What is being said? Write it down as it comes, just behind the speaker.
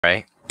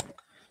Right.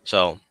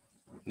 So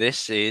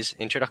this is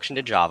Introduction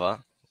to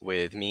Java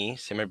with me,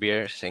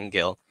 Simmerbir Singh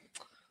Gill.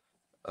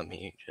 Let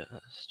me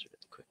just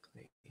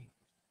quickly.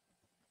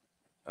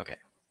 Okay.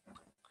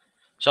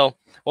 So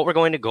what we're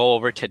going to go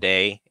over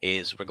today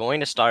is we're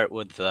going to start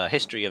with the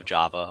history of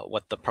Java,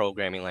 what the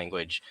programming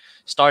language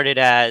started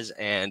as,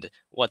 and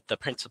what the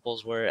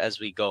principles were as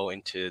we go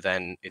into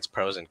then its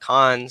pros and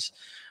cons,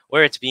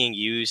 where it's being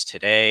used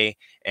today,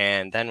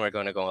 and then we're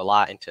going to go a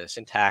lot into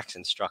syntax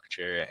and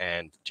structure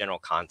and general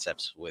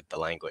concepts with the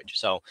language.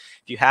 So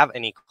if you have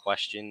any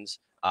questions,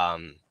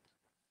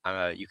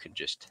 you could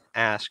just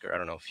ask, or I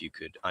don't know if you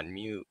could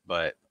unmute,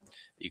 but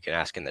you can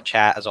ask in the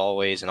chat as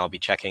always, and I'll be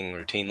checking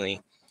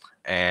routinely.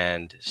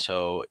 And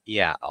so,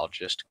 yeah, I'll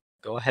just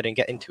go ahead and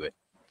get into it.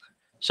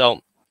 So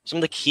some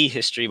of the key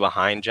history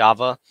behind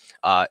Java,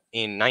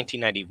 in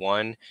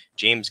 1991,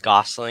 James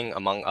Gosling,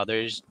 among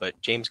others, but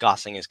James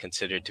Gosling is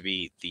considered to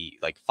be the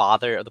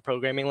father of the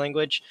programming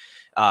language.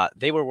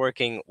 They were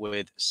working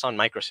with Sun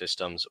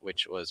Microsystems,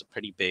 which was a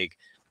pretty big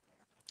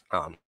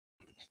um,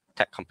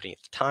 tech company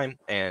at the time,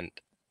 and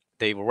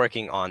they were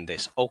working on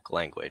this Oak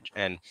language.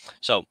 And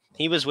so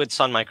he was with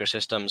Sun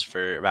Microsystems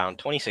for around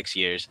 26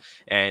 years,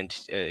 and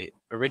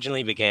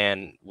originally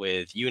began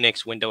with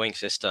Unix windowing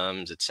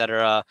systems,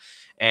 etc.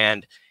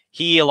 And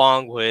he,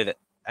 along with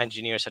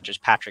engineers such as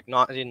Patrick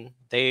Naughton,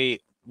 they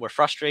were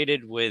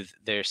frustrated with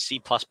their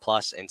C++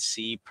 and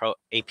C Pro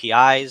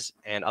APIs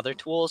and other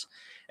tools.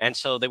 And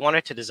so they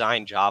wanted to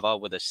design Java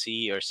with a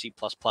C or C++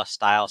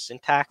 style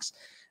syntax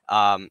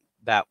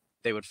that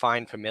they would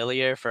find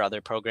familiar for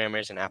other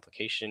programmers and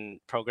application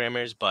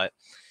programmers, but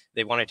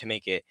they wanted to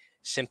make it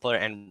simpler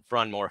and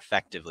run more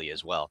effectively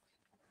as well.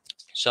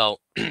 So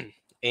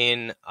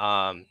in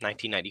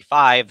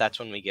 1995, that's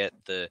when we get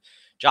the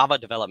Java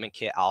Development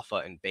Kit Alpha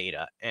and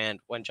Beta. And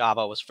when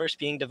Java was first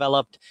being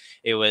developed,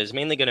 it was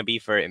mainly going to be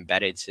for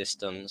embedded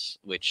systems,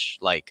 which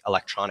like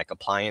electronic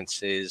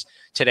appliances.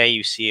 Today,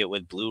 you see it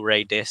with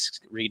Blu-ray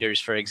disc readers,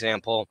 for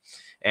example.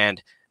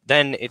 And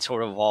then it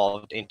sort of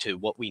evolved into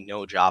what we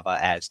know Java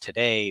as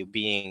today,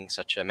 being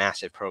such a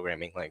massive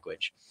programming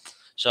language.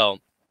 So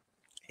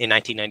in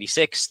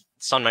 1996,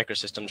 Sun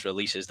Microsystems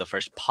releases the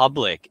first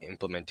public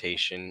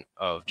implementation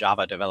of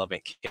Java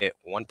Development Kit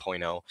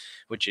 1.0,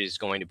 which is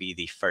going to be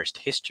the first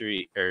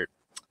history or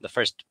the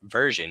first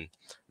version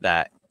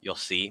that you'll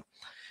see.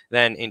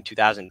 Then in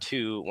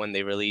 2002, when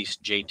they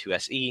released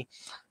J2SE,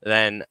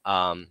 then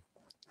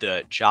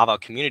the Java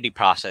community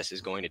process is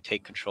going to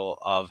take control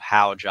of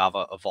how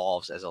Java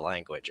evolves as a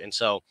language. And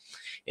so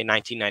in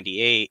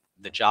 1998,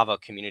 the Java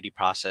community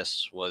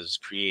process was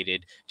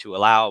created to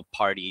allow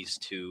parties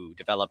to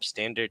develop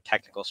standard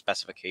technical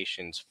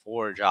specifications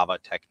for Java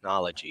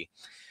technology.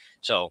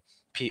 So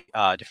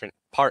different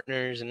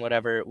partners and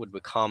whatever would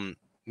become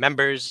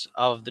members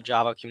of the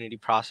Java community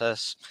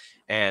process,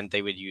 and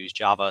they would use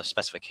Java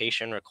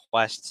specification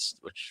requests,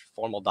 which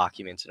formal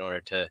documents, in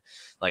order to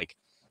like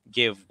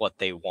give what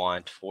they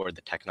want for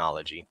the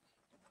technology.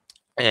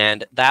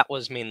 And that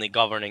was mainly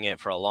governing it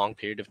for a long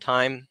period of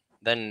time.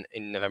 Then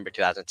in November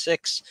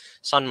 2006,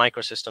 Sun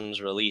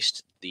Microsystems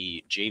released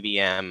the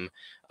JVM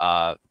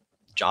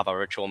Java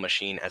Virtual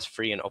Machine as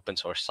free and open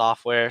source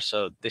software.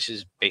 So this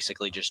is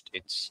basically just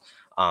its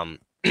um,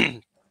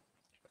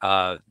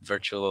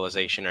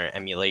 virtualization or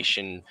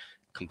emulation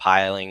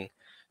compiling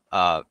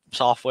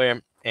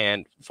software.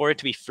 And for it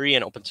to be free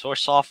and open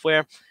source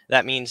software,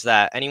 that means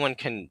that anyone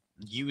can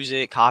use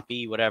it,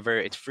 copy, whatever.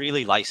 It's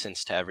freely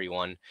licensed to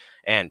everyone.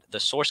 And the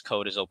source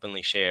code is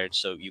openly shared,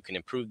 so you can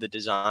improve the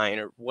design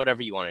or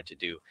whatever you want it to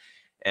do.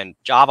 And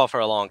Java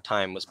for a long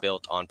time was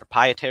built on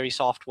proprietary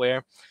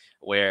software,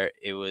 where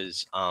it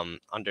was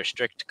under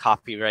strict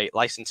copyright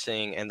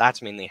licensing. And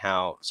that's mainly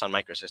how Sun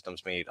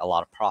Microsystems made a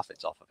lot of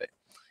profits off of it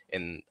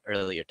in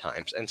earlier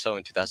times. And so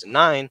in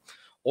 2009,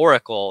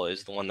 Oracle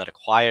is the one that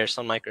acquires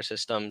Sun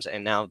Microsystems,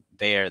 and now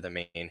they're the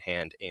main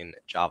hand in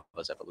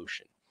Java's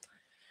evolution.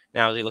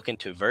 Now, as we look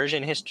into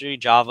version history,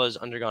 Java's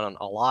undergone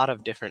a lot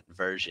of different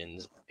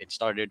versions. It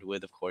started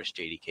with, of course,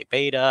 JDK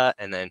Beta,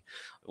 and then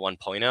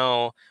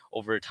 1.0.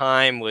 Over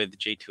time, with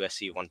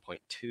J2SE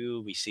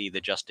 1.2, we see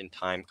the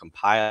just-in-time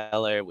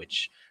compiler,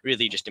 which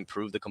really just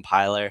improved the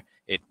compiler.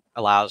 It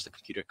allows the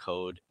computer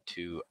code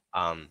to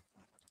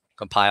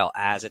compile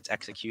as it's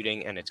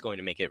executing, and it's going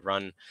to make it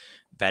run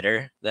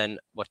better than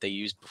what they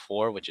used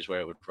before, which is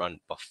where it would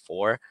run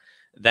before.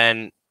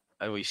 Then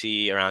we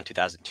see around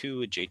 2002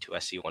 with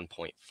J2SE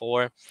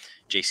 1.4,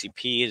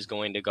 JCP is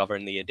going to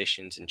govern the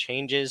additions and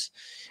changes.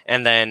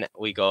 And then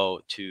we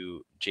go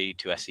to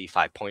J2SE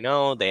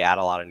 5.0. They add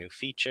a lot of new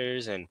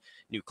features and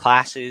new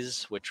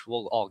classes, which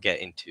we'll all get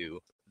into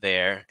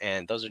there.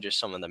 And those are just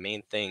some of the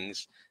main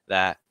things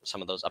that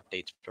some of those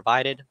updates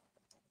provided.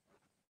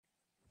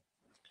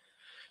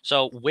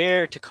 So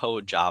where to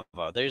code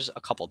Java? There's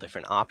a couple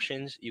different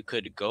options. You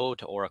could go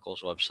to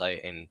Oracle's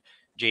website and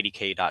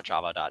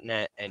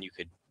jdk.java.net, and you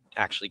could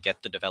actually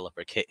get the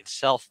developer kit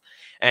itself.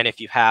 And if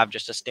you have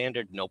just a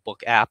standard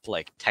notebook app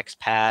like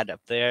TextPad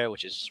up there,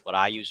 which is what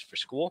I use for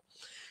school,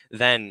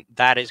 then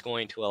that is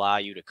going to allow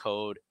you to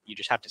code. You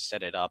just have to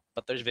set it up,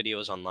 but there's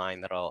videos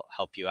online that'll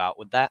help you out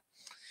with that.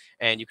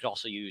 And you could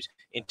also use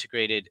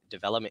integrated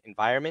development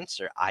environments,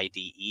 or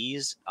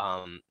IDEs.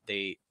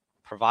 They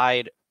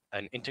provide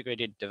an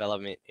integrated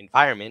development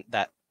environment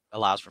that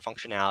allows for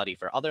functionality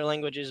for other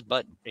languages,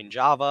 but in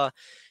Java,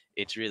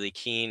 it's really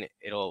keen.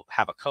 It'll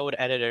have a code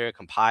editor,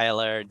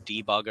 compiler,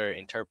 debugger,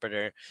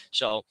 interpreter.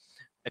 So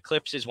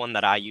Eclipse is one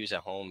that I use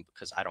at home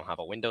because I don't have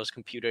a Windows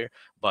computer,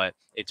 but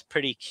it's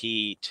pretty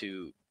key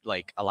to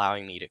like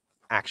allowing me to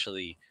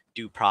actually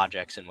do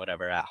projects and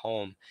whatever at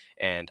home,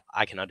 and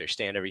I can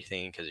understand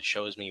everything because it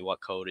shows me what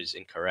code is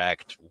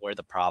incorrect, where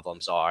the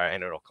problems are,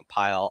 and it'll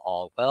compile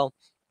all well.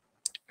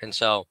 And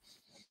so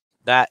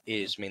that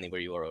is mainly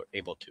where you are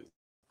able to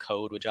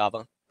code with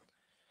Java.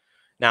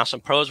 Now,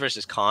 some pros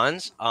versus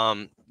cons.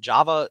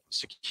 Java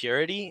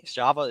security.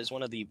 Java is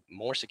one of the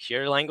more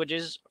secure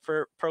languages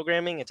for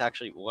programming. It's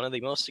actually one of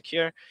the most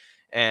secure,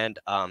 and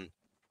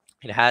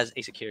it has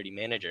a security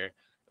manager,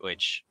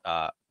 which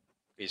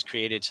is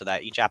created so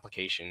that each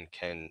application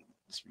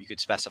you could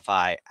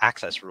specify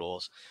access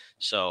rules.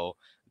 So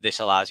this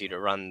allows you to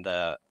run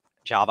the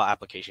Java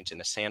applications in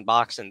a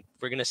sandbox, and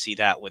we're going to see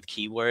that with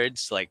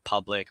keywords like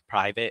public,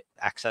 private,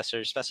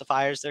 accessor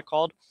specifiers, they're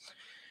called.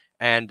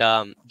 And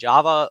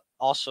Java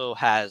also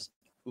has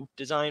OOP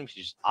design, which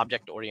is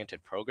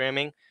object-oriented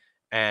programming.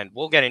 And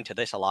we'll get into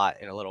this a lot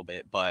in a little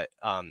bit. But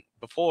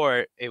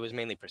before, it was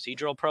mainly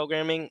procedural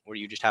programming, where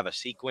you just have a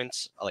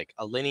sequence, like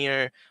a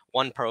linear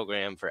one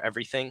program for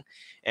everything.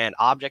 And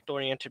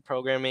object-oriented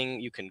programming,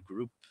 you can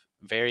group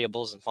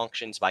variables and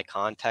functions by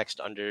context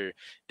under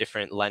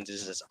different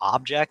lenses as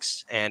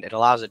objects, and it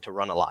allows it to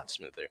run a lot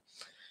smoother.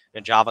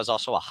 And Java is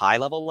also a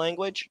high-level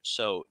language.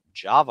 So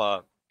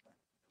Java,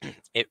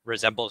 it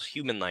resembles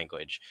human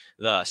language.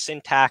 The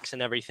syntax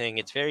and everything,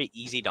 it's very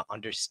easy to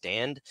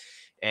understand.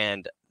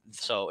 And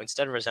so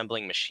instead of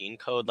resembling machine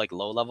code like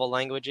low level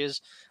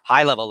languages,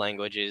 high level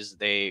languages,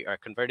 they are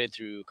converted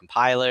through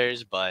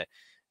compilers, but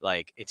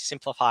like it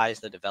simplifies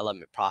the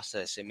development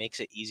process. It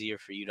makes it easier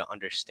for you to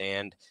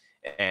understand,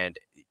 and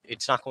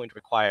it's not going to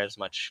require as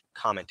much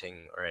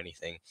commenting or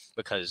anything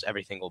because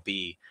everything will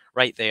be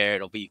right there.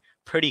 It'll be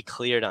pretty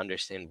clear to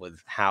understand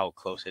with how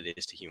close it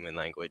is to human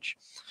language.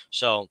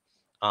 So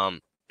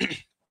um,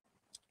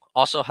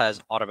 also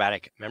has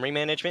automatic memory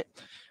management.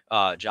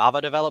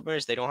 Java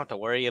developers, they don't have to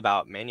worry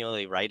about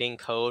manually writing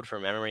code for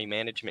memory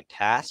management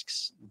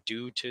tasks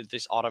due to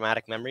this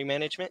automatic memory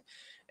management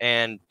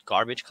and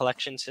garbage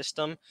collection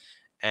system.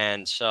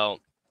 And so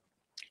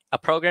a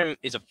program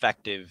is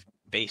effective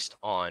based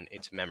on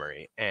its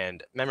memory,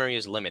 and memory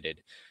is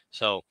limited.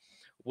 So,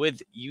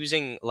 with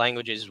using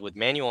languages with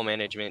manual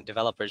management,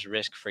 developers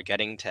risk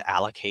forgetting to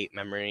allocate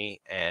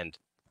memory. And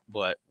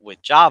but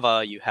with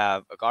Java, you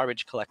have a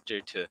garbage collector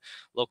to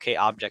locate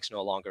objects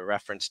no longer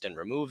referenced and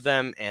remove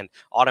them. And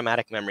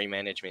automatic memory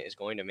management is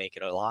going to make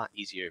it a lot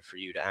easier for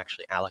you to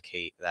actually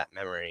allocate that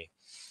memory,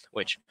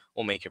 which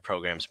will make your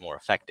programs more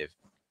effective.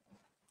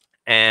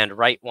 And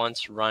write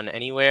once, run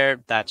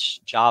anywhere. That's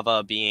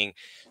Java being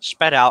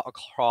spread out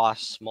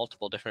across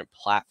multiple different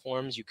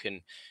platforms. You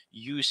can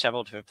use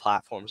several different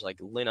platforms like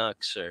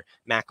Linux or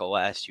Mac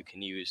OS. You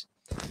can use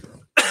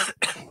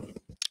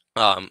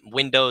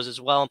Windows as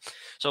well.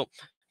 So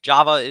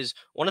Java is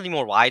one of the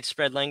more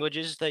widespread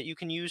languages that you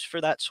can use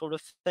for that sort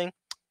of thing.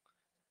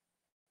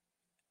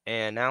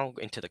 And now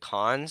into the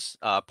cons,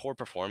 poor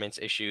performance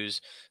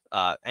issues.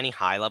 Any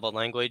high level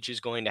language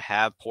is going to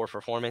have poor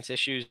performance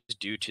issues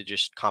due to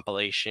just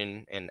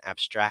compilation and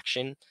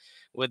abstraction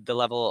with the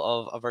level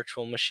of a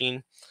virtual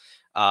machine.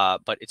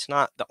 But it's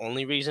not the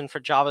only reason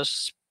for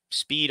Java's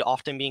speed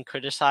often being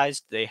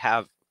criticized. They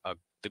have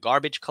the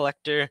garbage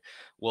collector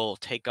will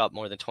take up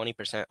more than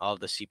 20% of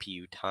the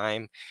CPU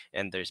time,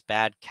 and there's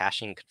bad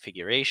caching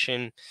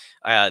configuration,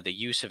 the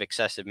use of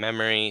excessive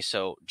memory.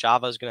 So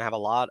Java is going to have a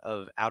lot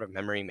of out of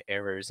memory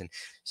errors and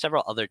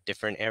several other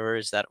different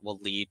errors that will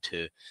lead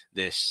to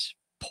this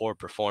poor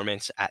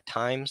performance at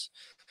times.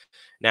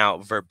 Now,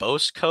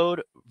 verbose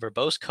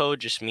code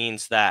just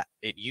means that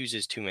it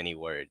uses too many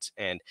words,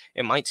 and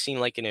it might seem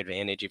like an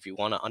advantage if you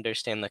want to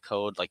understand the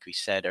code. Like we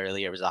said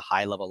earlier, it was a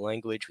high level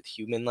language with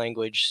human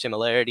language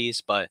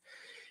similarities, but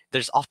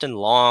there's often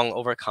long,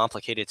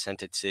 overcomplicated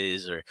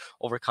sentences or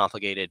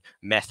overcomplicated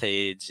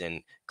methods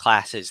and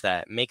classes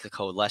that make the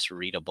code less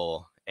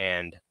readable.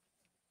 And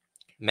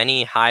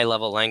many high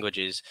level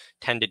languages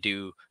tend to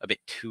do a bit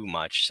too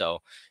much.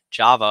 So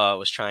Java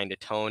was trying to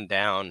tone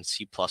down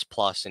C++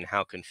 and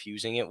how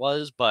confusing it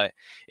was, but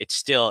it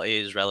still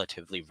is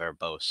relatively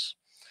verbose.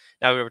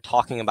 Now, we were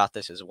talking about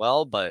this as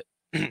well, but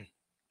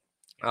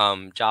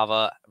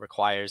Java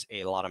requires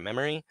a lot of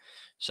memory.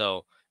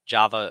 So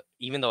Java,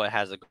 even though it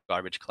has a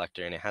garbage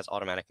collector and it has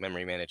automatic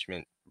memory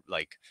management,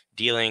 like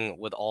dealing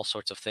with all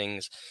sorts of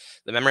things,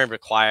 the memory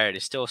required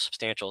is still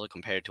substantial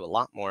compared to a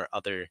lot more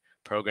other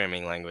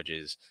programming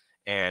languages.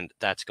 And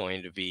that's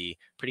going to be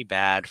pretty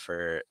bad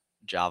for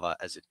Java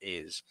as it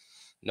is.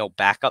 No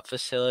backup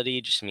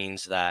facility just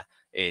means that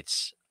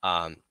it's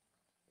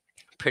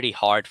pretty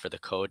hard for the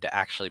code to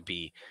actually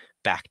be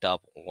backed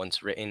up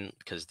once written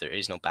because there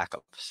is no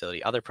backup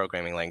facility. Other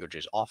programming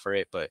languages offer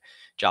it, but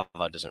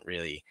Java doesn't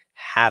really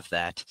have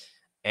that.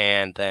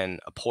 And then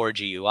a poor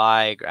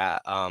GUI.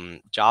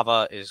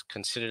 Java is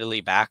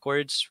considerably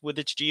backwards with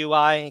its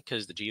GUI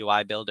because the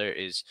GUI builder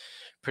is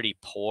pretty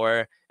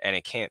poor and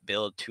it can't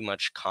build too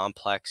much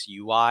complex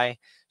UI.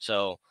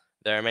 So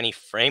there are many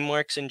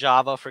frameworks in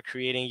Java for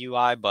creating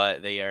UI,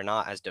 but they are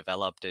not as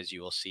developed as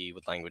you will see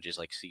with languages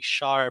like C#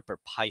 or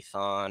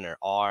Python or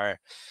R.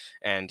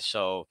 And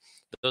so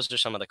those are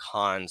some of the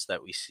cons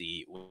that we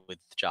see with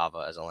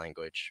Java as a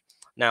language.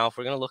 Now, if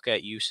we're going to look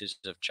at uses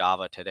of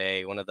Java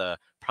today, one of the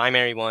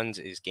primary ones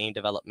is game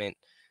development.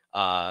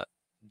 Uh,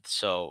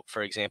 so,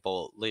 for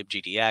example,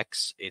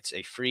 libgdx, it's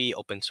a free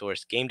open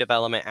source game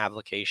development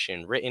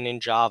application written in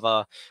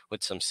Java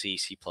with some C++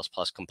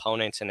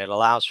 components, and it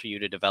allows for you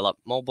to develop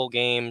mobile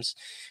games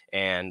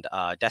and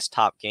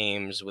desktop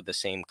games with the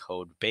same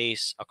code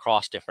base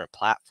across different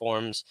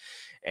platforms.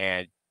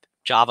 And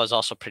Java is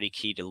also pretty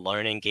key to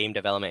learning game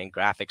development and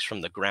graphics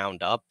from the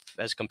ground up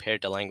as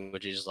compared to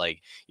languages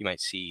like you might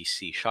see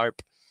C#.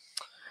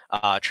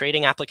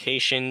 Trading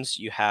applications,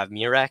 you have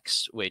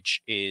Murex,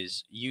 which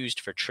is used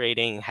for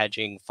trading,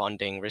 hedging,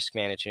 funding, risk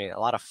management, a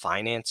lot of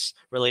finance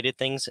related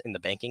things in the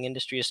banking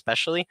industry,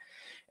 especially.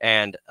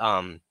 And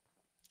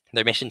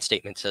their mission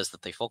statement says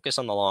that they focus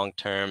on the long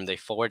term, they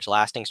forge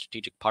lasting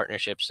strategic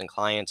partnerships and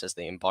clients as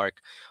they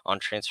embark on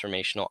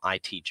transformational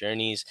IT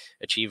journeys,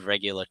 achieve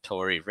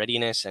regulatory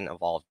readiness, and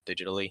evolve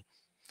digitally.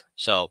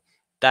 So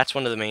that's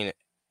one of the main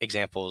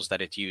examples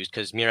that it's used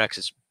because Murex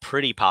is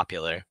pretty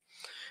popular.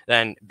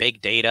 Then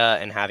big data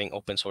and having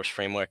open source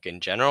framework in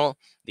general.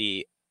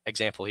 The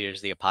example here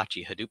is the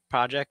Apache Hadoop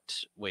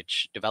project,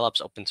 which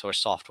develops open source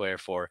software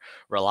for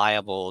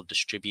reliable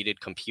distributed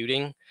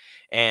computing.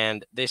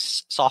 And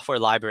this software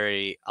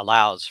library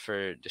allows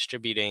for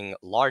distributing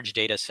large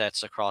data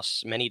sets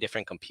across many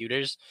different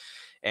computers.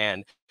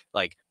 And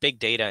like big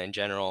data in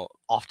general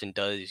often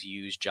does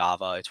use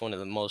Java. It's one of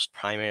the most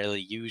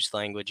primarily used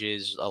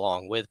languages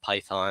along with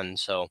Python.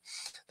 So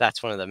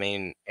that's one of the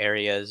main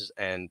areas.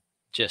 And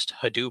just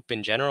Hadoop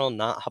in general,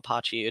 not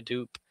Apache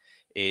Hadoop,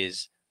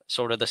 is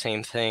sort of the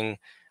same thing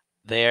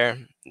there.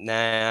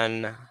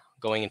 Then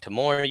going into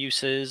more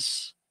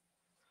uses,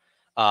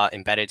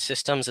 embedded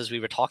systems, as we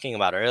were talking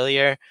about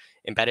earlier.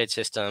 Embedded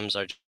systems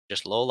are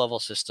just low-level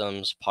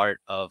systems,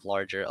 part of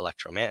larger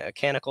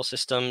electromechanical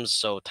systems.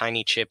 So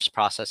tiny chips,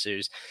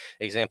 processors.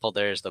 Example,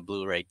 there's the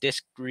Blu-ray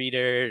disc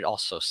reader,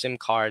 also SIM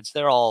cards.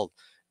 They're all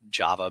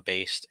Java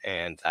based,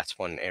 and that's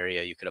one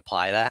area you could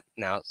apply that.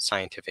 Now,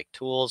 scientific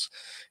tools,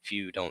 if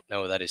you don't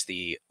know, that is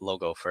the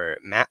logo for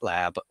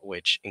MATLAB,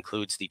 which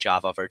includes the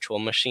Java virtual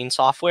machine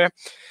software.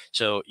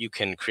 So you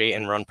can create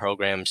and run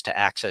programs to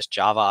access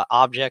Java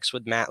objects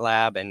with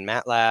MATLAB, and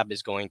MATLAB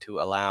is going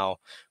to allow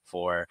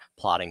for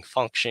plotting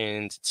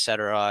functions,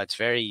 etc. It's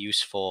very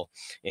useful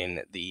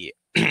in the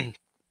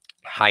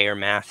higher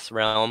math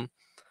realm.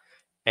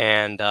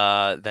 And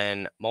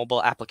then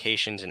mobile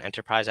applications and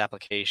enterprise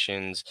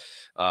applications.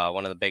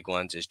 One of the big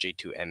ones is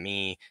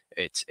J2ME.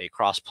 It's a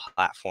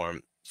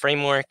cross-platform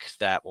framework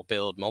that will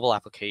build mobile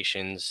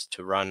applications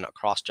to run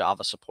across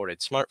Java-supported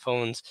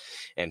smartphones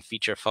and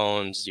feature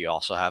phones. You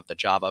also have the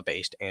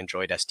Java-based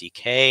Android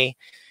SDK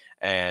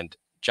and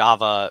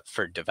Java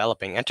for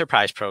developing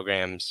enterprise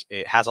programs.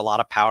 It has a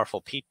lot of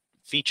powerful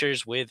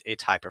features with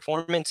its high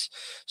performance.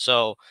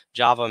 So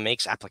Java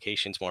makes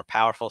applications more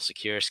powerful,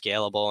 secure,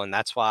 scalable, and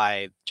that's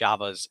why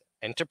Java's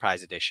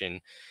Enterprise Edition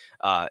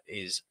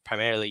is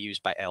primarily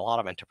used by a lot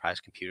of enterprise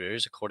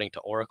computers. According to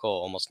Oracle,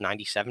 almost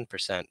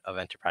 97% of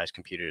enterprise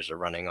computers are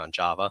running on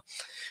Java.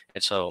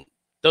 And so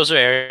those are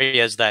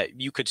areas that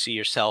you could see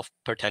yourself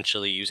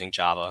potentially using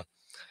Java.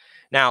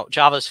 Now,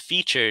 Java's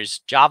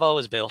features, Java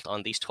was built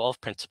on these 12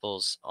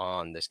 principles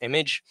on this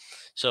image.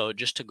 So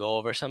just to go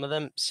over some of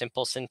them,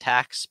 simple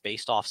syntax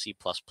based off C++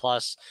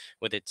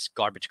 with its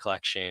garbage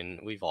collection.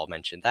 We've all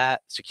mentioned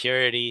that.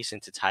 Security,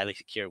 since it's highly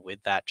secure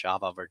with that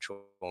Java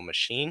virtual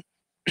machine.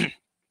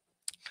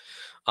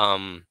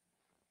 um,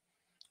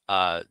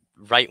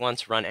 Write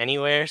once, run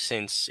anywhere,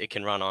 since it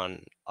can run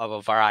on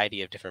a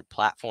variety of different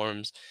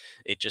platforms.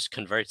 It just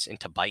converts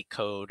into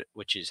bytecode,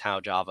 which is how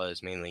Java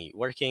is mainly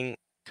working,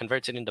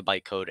 converts it into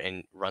bytecode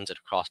and runs it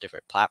across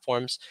different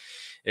platforms.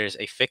 There's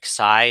a fixed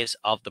size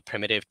of the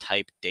primitive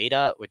type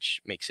data,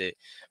 which makes it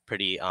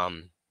pretty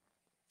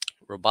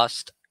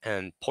robust.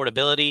 And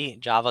portability,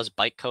 Java's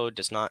bytecode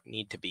does not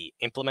need to be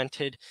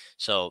implemented.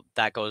 So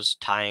that goes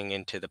tying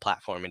into the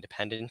platform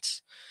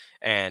independence.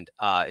 And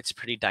it's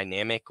pretty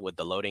dynamic with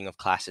the loading of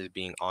classes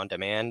being on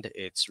demand.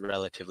 It's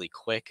relatively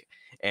quick,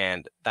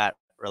 and that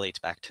relates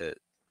back to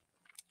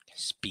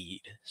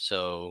speed.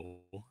 So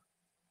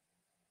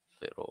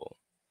it'll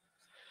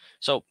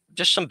So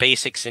just some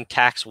basic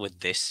syntax with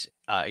this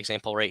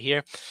example right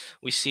here.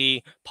 We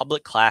see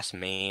public class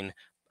main,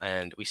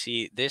 and we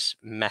see this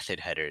method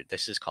header.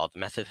 This is called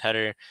method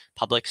header,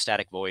 public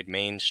static void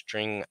main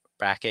string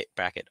bracket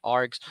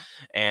args.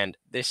 And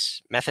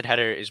this method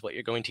header is what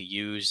you're going to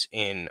use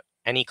in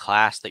any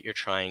class that you're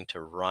trying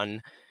to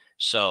run.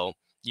 So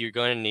you're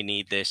going to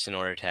need this in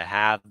order to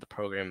have the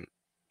program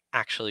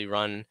actually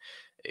run.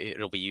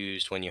 It'll be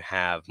used when you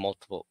have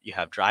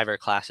driver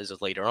classes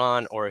later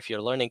on, or if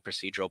you're learning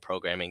procedural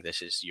programming,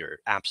 this is your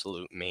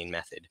absolute main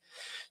method.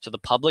 So the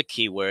public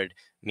keyword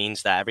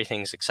means that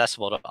everything's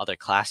accessible to other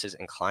classes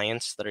and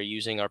clients that are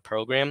using our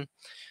program.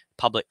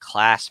 Public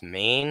class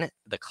main,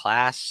 the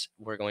class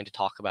we're going to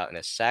talk about in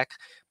a sec,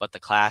 but the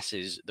class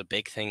is the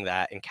big thing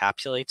that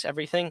encapsulates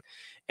everything.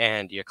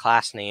 And your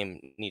class name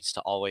needs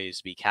to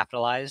always be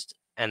capitalized.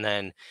 And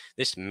then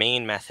this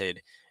main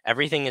method,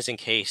 everything is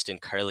encased in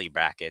curly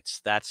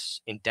brackets.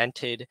 That's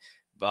indented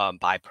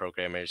by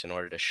programmers in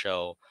order to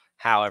show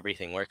how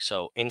everything works.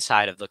 So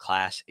inside of the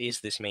class is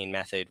this main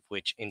method,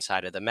 which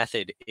inside of the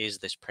method is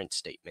this print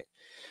statement.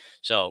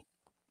 So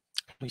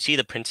we see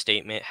the print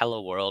statement,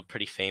 hello world,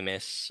 pretty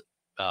famous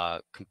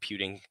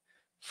computing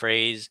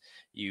phrase.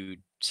 You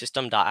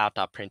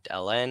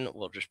system.out.println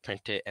will just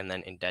print it and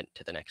then indent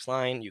to the next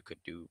line. You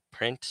could do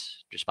print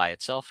just by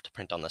itself to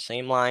print on the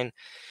same line.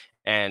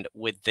 And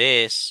with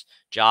this,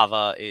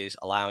 Java is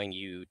allowing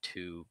you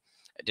to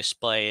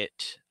display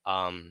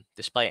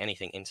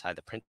anything inside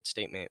the print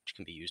statement, which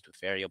can be used with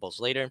variables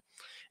later.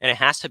 And it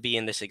has to be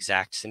in this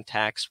exact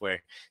syntax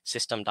where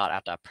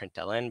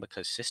system.out.println,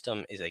 because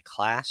system is a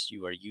class,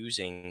 you are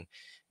using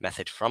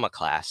method from a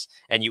class,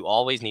 and you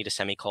always need a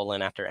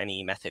semicolon after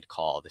any method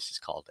call. This is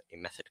called a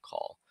method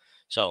call.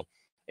 So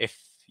if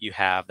you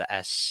have the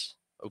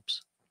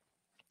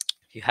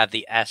if you have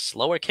the S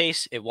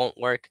lowercase, it won't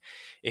work.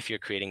 If you're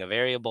creating a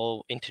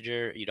variable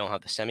integer, you don't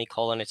have the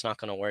semicolon, it's not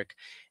going to work.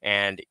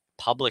 And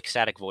public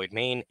static void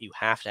main, you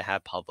have to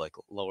have public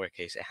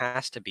lowercase. It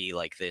has to be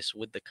like this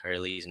with the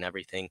curlies and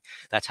everything.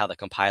 That's how the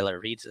compiler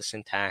reads the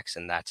syntax,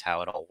 and that's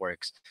how it all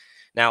works.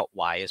 Now,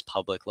 why is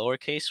public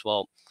lowercase?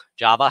 Well,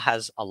 Java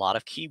has a lot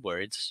of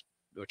keywords,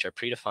 which are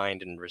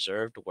predefined and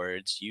reserved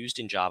words used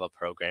in Java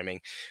programming,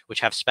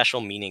 which have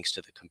special meanings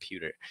to the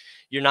computer.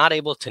 You're not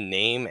able to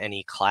name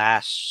any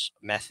class,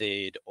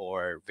 method,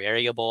 or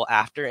variable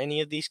after any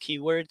of these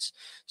keywords.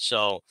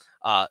 So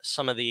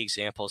some of the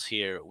examples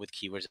here with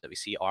keywords that we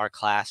see are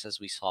class, as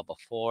we saw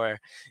before,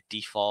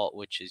 default,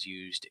 which is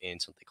used in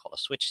something called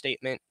a switch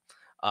statement.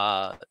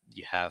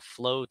 You have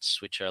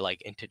floats, which are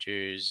like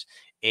integers,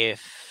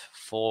 if,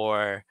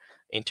 for,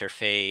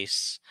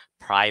 interface,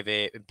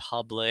 private and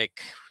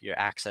public, your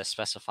access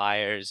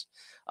specifiers,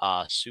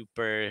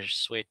 super,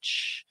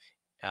 switch,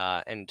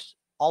 and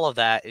all of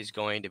that is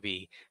going to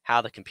be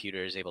how the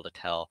computer is able to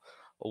tell,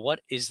 well,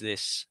 what is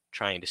this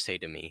trying to say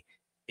to me?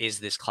 Is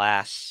this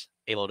class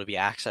able to be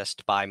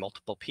accessed by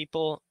multiple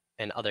people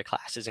and other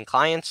classes and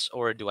clients,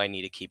 or do I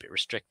need to keep it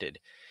restricted?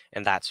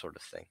 And that sort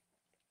of thing.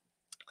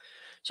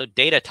 So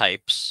data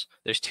types,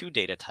 there's two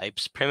data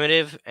types,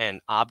 primitive and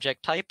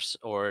object types,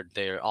 or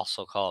they're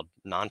also called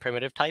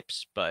non-primitive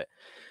types, but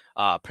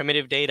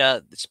primitive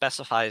data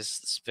specifies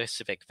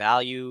specific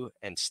value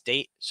and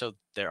state, so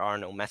there are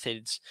no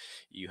methods.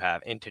 You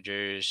have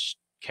integers,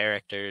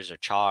 characters or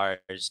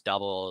chars,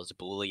 doubles,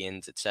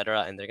 booleans,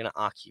 etc., and they're going to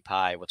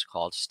occupy what's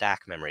called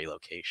stack memory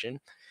location.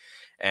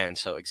 And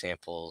so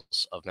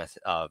examples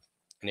of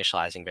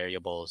initializing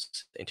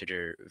variables,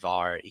 integer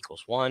var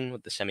equals 1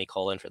 with the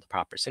semicolon for the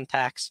proper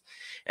syntax.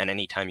 And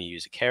anytime you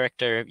use a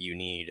character, you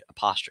need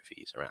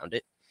apostrophes around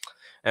it.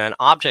 And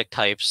object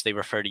types, they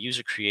refer to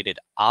user-created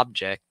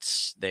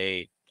objects.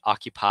 They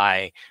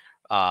occupy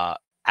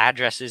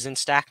addresses in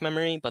stack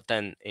memory, but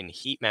then in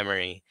heap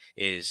memory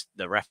is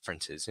the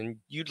references. And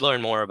you'd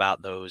learn more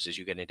about those as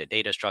you get into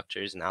data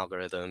structures and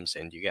algorithms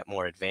and you get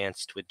more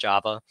advanced with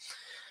Java.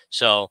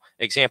 So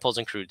examples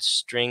include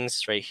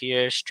strings right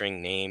here,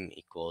 string name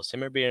equals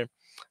Simmerbeer.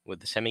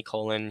 With the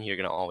semicolon, you're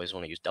going to always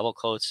want to use double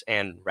quotes,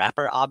 and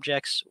wrapper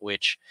objects,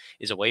 which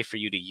is a way for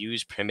you to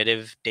use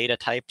primitive data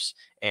types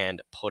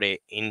and put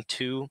it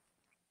into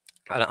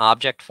an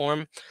object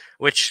form,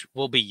 which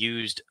will be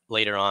used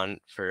later on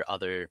for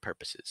other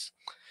purposes.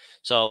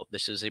 So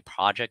this is a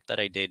project that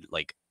I did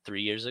like 3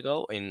 years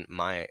ago in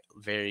my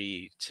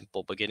very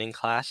simple beginning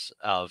class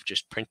of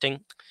just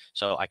printing.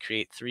 So I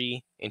create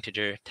 3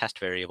 integer test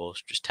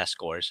variables, just test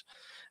scores,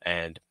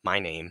 and my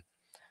name.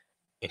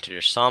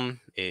 Integer sum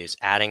is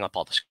adding up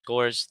all the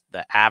scores.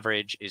 The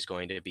average is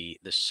going to be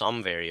the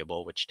sum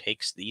variable, which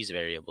takes these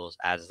variables,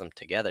 adds them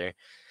together.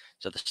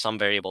 So the sum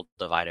variable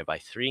divided by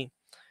 3.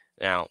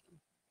 Now,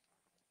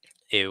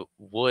 it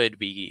would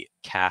be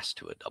cast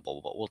to a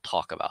double, but we'll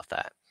talk about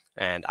that.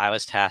 And I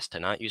was tasked to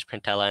not use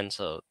println.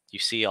 So you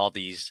see all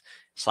these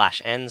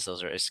 /n's,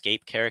 those are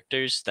escape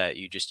characters that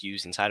you just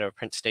use inside of a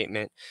print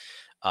statement.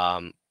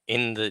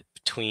 In the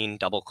between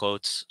double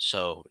quotes,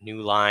 so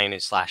new line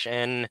is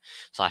 /n,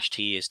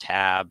 /t is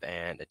tab,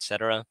 and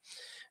etc.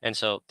 And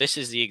so this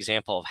is the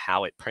example of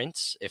how it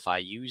prints. If I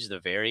use the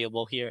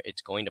variable here,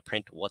 it's going to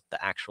print what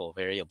the actual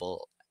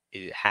variable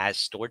it has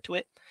stored to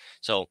it.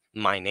 So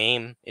my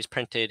name is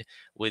printed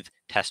with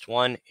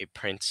test1. It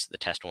prints the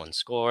test1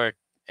 score,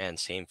 and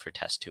same for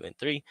test 2 and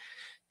 3.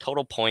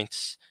 Total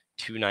points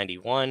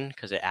 291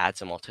 because it adds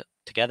them all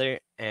together,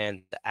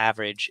 and the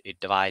average, it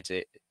divides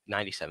it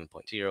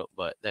 97.0,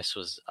 but this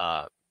was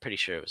pretty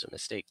sure it was a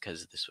mistake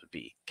because this would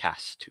be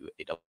cast to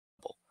a double.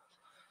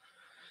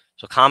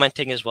 So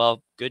commenting as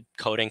well, good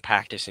coding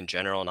practice in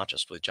general, not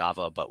just with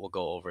Java, but we'll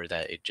go over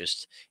that.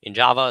 In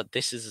Java,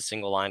 this is a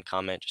single line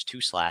comment, just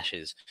 2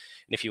 slashes.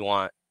 And if you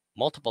want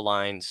multiple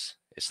lines,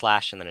 a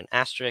slash and then an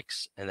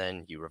asterisk, and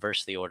then you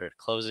reverse the order to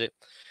close it.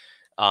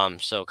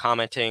 So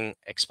commenting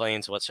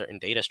explains what certain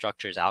data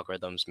structures,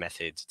 algorithms,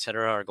 methods,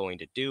 etc. are going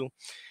to do.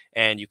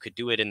 And you could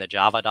do it in the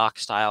Java doc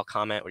style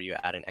comment where you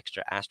add an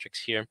extra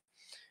asterisk here.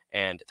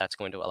 And that's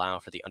going to allow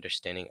for the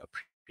understanding of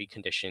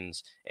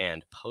preconditions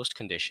and post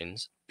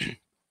conditions.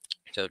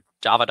 So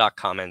Java doc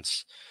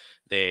comments,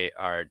 they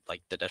are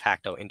like the de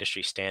facto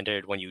industry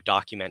standard when you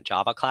document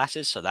Java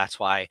classes. So that's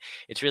why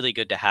it's really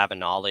good to have a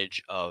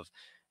knowledge of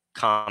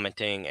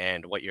commenting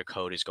and what your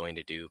code is going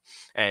to do.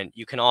 And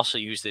you can also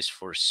use this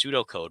for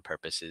pseudocode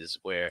purposes,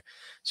 where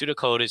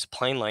pseudocode is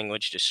plain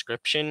language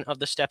description of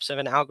the steps of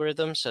an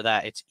algorithm so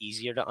that it's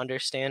easier to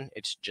understand.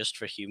 It's just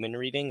for human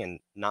reading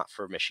and not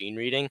for machine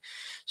reading.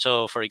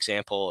 So for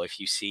example, if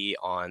you see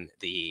on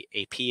the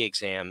AP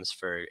exams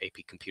for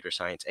AP Computer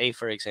Science A,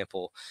 for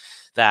example,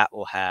 that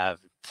will have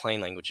plain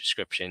language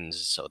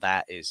descriptions. So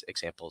that is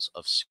examples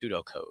of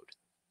pseudocode.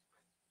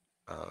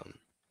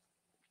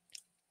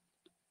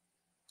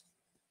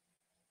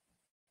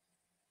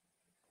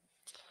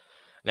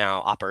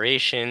 Now,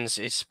 operations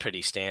is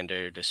pretty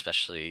standard,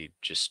 especially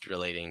just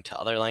relating to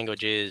other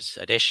languages,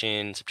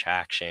 addition,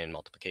 subtraction,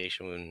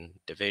 multiplication,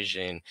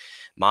 division,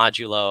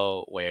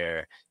 modulo,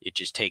 where it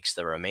just takes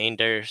the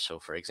remainder. So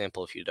for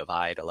example, if you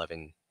divide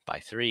 11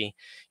 by 3,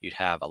 you'd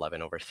have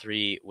 11 over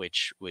 3,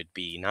 which would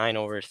be 9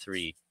 over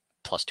 3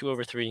 plus 2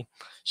 over 3.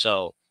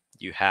 So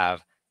you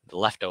have the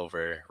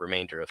leftover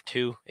remainder of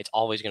 2. It's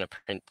always going to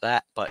print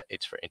that, but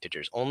it's for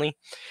integers only.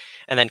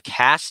 And then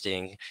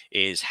casting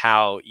is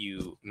how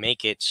you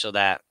make it so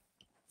that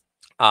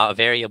a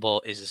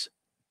variable is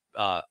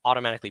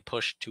automatically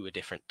pushed to a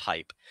different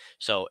type.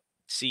 So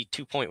C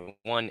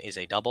 2.1 is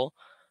a double,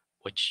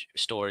 which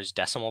stores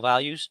decimal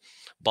values.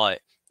 But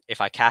if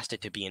I cast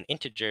it to be an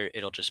integer,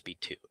 it'll just be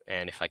 2.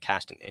 And if I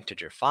cast an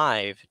integer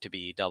 5 to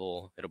be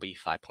double, it'll be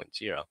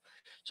 5.0.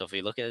 So if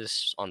we look at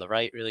this on the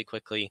right really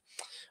quickly,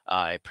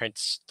 it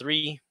prints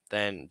 3,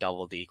 then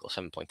double the equals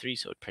 7.3,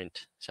 so it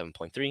print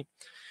 7.3.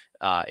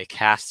 It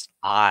casts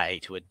I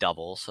to a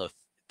double, so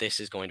this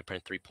is going to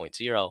print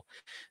 3.0.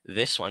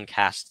 This one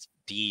casts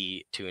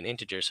D to an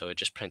integer, so it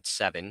just prints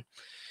 7.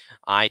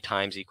 I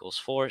times equals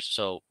 4,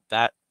 so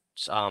that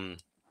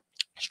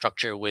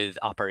structure with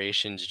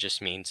operations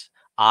just means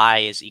I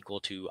is equal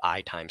to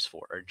I times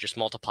 4, or just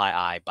multiply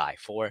I by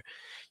 4.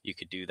 You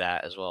could do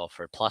that as well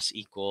for plus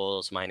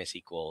equals, minus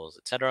equals,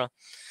 etc.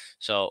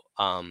 So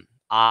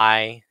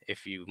I,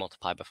 if you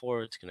multiply by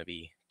 4, it's going to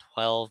be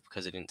 12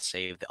 because it didn't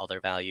save the other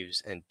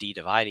values, and D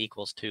divide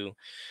equals 2.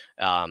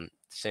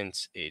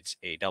 Since it's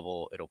a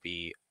double, it'll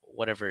be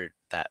whatever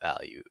that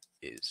value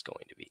is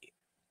going to be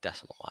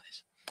decimal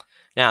wise.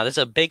 Now, this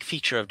is a big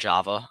feature of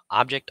Java,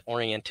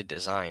 object-oriented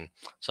design.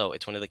 So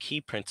it's one of the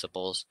key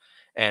principles.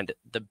 And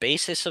the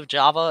basis of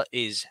Java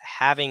is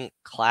having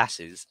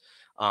classes.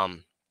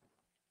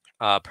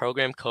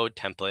 Program code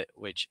template,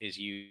 which is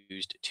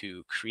used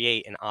to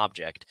create an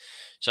object.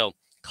 So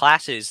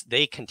classes,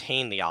 they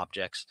contain the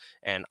objects,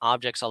 and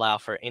objects allow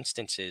for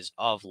instances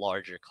of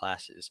larger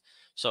classes.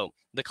 So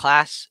the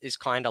class is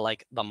kind of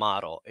like the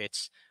model.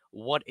 It's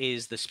what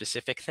is the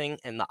specific thing,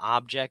 and the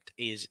object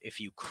is if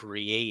you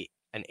create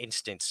an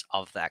instance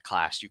of that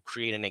class, you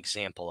create an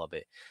example of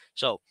it.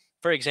 So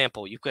for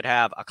example, you could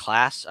have a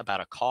class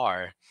about a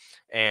car,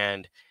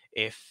 and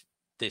if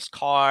this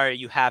car,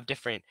 you have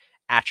different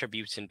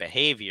attributes and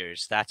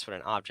behaviors, that's what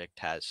an object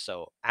has.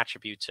 So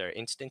attributes are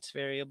instance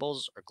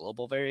variables or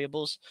global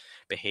variables.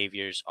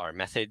 Behaviors are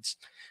methods.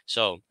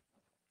 So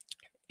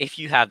if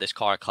you have this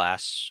car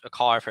class, a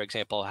car, for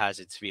example, has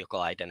its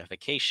vehicle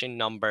identification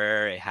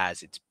number, it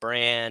has its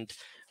brand,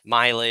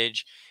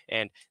 mileage,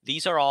 and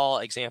these are all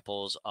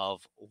examples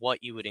of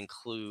what you would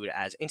include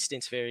as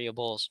instance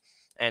variables.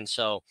 And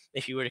so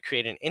if you were to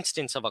create an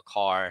instance of a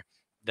car,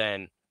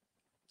 then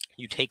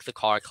you take the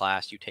car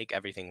class, you take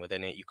everything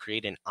within it, you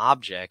create an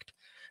object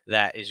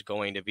that is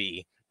going to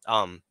be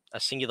a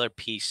singular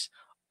piece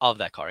of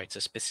that car. It's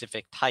a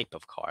specific type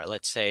of car.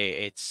 Let's say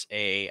it's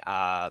a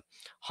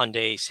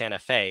Hyundai Santa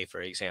Fe,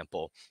 for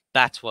example.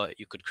 That's what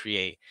you could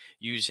create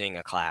using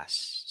a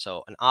class.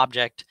 So an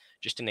object,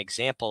 just an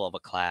example of a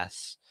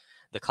class.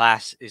 The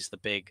class is the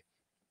big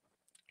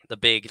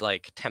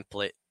like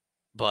template,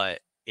 but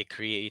you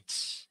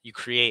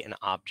create an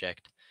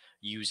object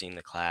using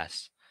the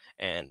class,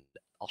 and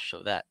I'll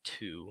show that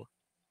too.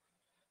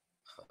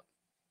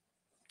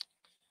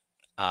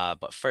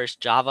 But first,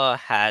 Java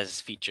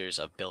has features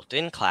of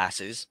built-in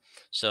classes.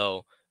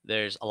 So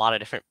there's a lot of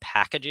different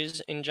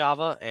packages in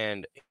Java,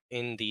 and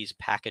in these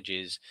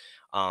packages,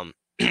 um,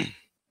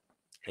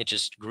 it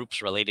just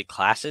groups related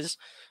classes.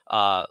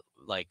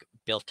 Like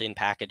built-in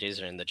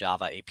packages are in the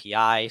Java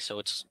API. So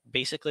it's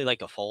basically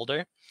like a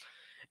folder.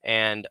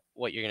 And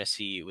what you're going to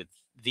see with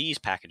these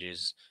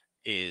packages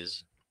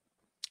is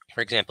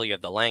For example, you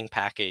have the lang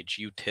package,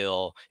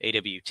 util,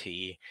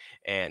 AWT,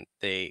 and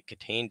they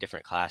contain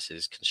different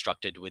classes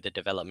constructed with a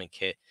development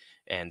kit,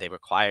 and they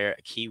require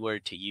a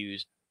keyword to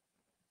use.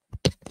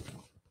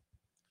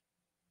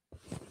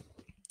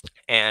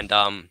 And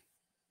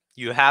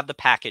you have the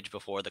package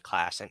before the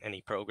class in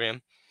any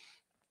program.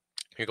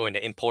 You're going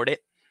to import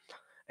it,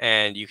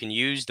 and you can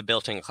use the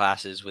built-in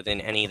classes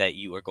within any that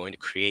you are going to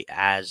create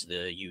as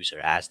the user,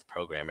 as the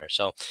programmer.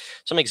 So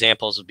some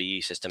examples would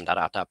be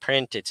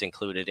system.out.print. It's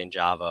included in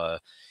Java.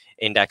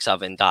 Index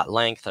of and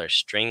 .length are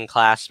string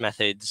class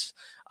methods.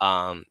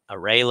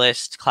 Array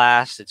list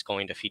class, it's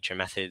going to feature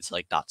methods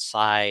like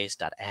 .size,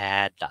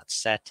 .add,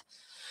 .set.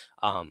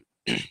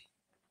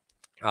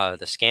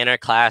 The scanner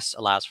class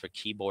allows for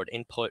keyboard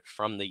input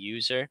from the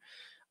user.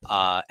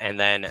 And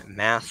then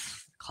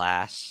math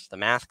class, the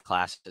math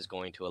class is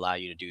going to allow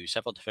you to do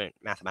several different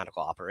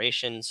mathematical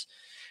operations,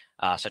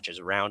 such as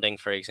rounding,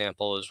 for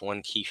example, is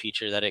one key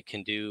feature that it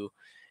can do.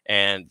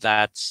 And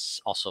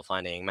that's also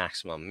finding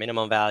maximum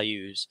minimum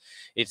values.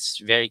 It's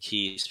very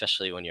key,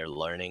 especially when you're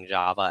learning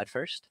Java at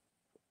first.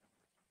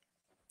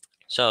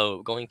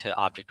 So going to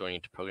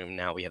object-oriented programming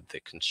now, we have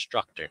the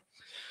constructor.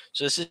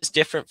 So this is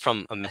different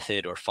from a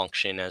method or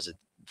function, as a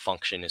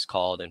function is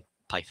called in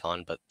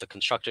Python, but the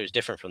constructor is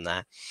different from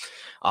that.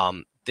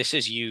 This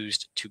is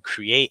used to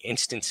create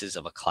instances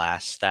of a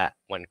class that,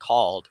 when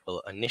called,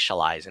 will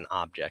initialize an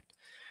object.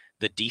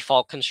 The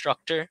default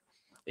constructor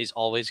is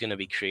always going to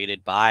be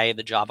created by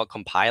the Java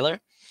compiler.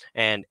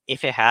 And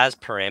if it has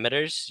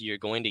parameters, you're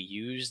going to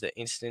use the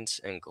instance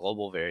and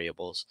global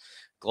variables.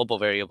 Global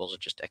variables are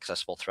just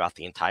accessible throughout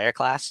the entire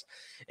class.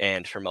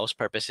 And for most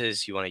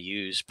purposes, you want to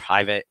use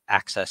private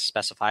access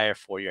specifier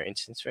for your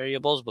instance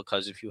variables,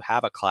 because if you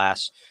have a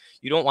class,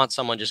 you don't want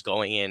someone just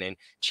going in and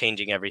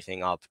changing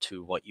everything up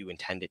to what you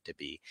intend it to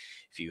be.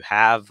 If you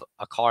have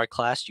a car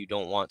class, you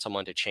don't want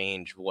someone to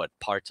change what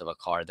parts of a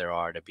car there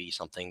are to be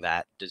something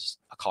that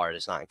a car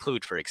does not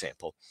include, for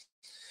example.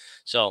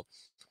 So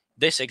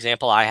this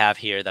example I have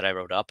here that I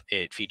wrote up,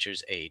 it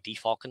features a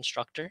default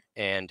constructor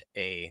and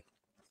a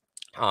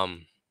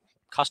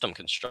custom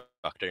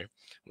constructor,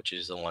 which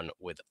is the one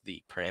with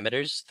the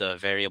parameters, the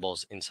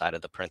variables inside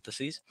of the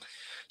parentheses.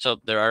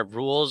 So there are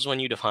rules when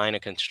you define a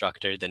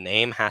constructor. The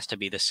name has to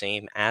be the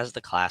same as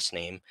the class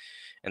name,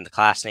 and the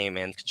class name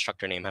and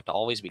constructor name have to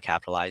always be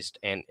capitalized,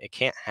 and it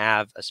can't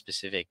have a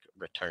specific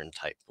return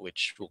type,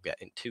 which we'll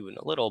get into in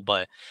a little.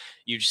 But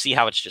you see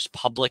how it's just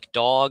public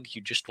dog.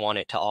 You just want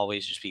it to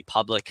always just be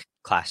public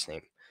class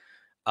name.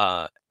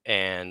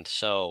 And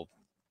so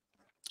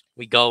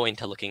we go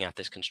into looking at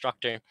this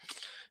constructor.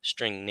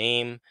 String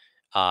name,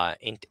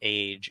 int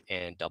age,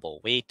 and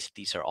double weight.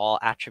 These are all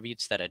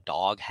attributes that a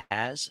dog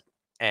has.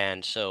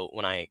 And so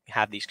when I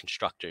have these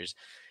constructors,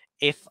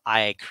 if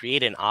I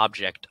create an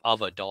object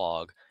of a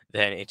dog,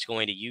 then it's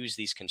going to use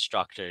these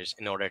constructors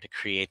in order to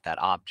create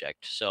that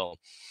object. So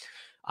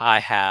I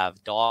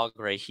have dog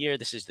right here.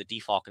 This is the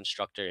default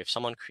constructor. If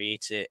someone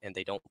creates it and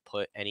they don't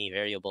put any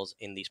variables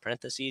in these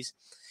parentheses,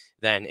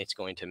 then it's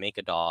going to make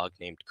a dog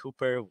named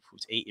Cooper,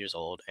 who's 8 years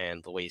old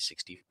and weighs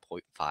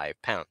 60.5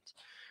 pounds.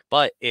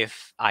 But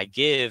if I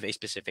give a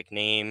specific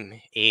name,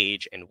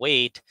 age, and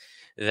weight,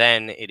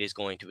 then it is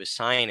going to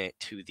assign it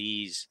to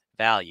these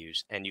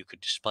values, and you could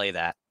display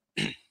that.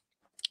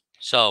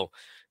 So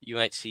you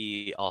might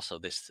see also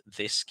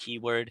this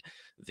keyword.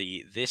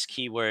 This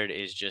keyword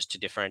is just to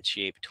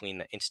differentiate between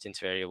the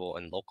instance variable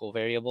and local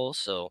variable.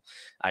 So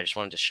I just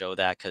wanted to show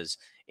that, because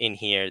in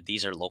here,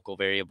 these are local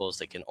variables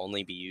that can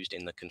only be used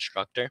in the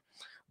constructor.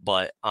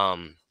 But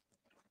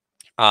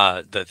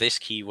this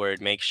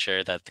keyword makes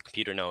sure that the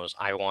computer knows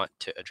I want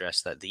to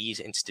address that these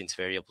instance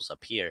variables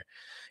up here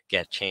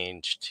get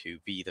changed to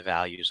be the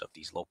values of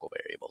these local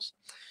variables.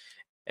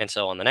 And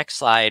so on the next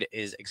slide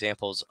is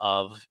examples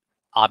of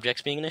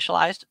objects being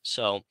initialized.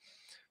 So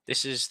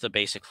this is the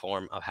basic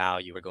form of how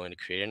you are going to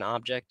create an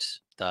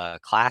object. The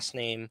class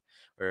name,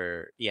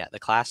 the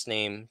class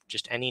name,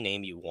 just any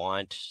name you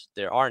want.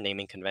 There are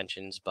naming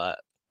conventions, but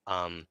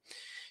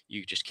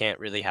you just can't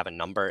really have a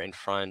number in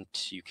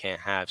front. You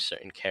can't have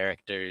certain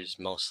characters,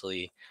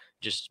 mostly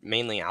just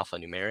mainly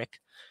alphanumeric.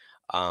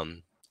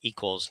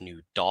 Equals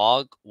new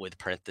dog with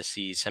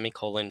parentheses,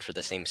 semicolon for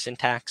the same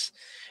syntax.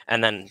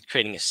 And then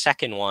creating a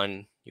second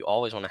one, you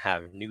always want to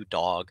have new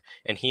dog.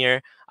 And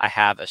here I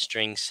have a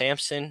string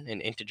Samson,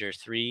 an integer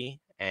 3,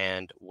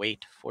 and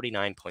weight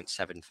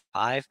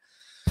 49.75.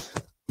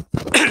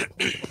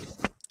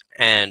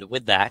 And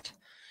with that,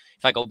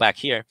 if I go back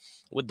here,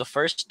 with the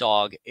first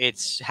dog,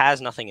 it has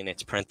nothing in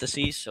its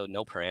parentheses, so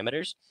no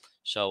parameters.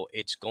 So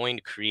it's going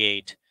to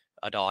create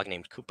a dog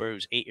named Cooper,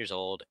 who's 8 years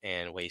old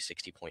and weighs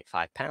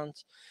 60.5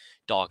 pounds.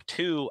 Dog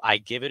 2, I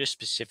give it a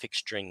specific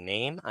string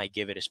name, I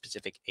give it a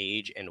specific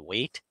age and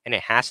weight, and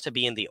it has to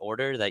be in the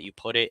order that you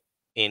put it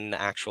in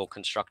the actual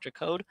constructor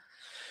code.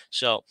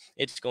 So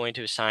it's going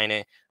to assign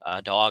it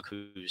a dog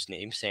whose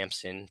name's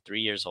Samson,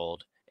 3 years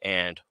old,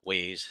 and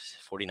weighs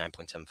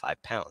 49.75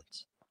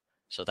 pounds.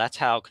 So that's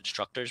how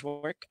constructors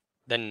work.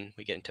 then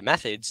we get into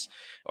methods,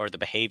 or the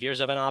behaviors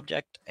of an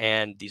object,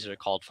 and these are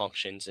called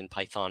functions in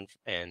Python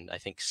and I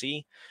think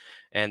C,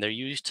 and they're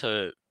used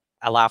to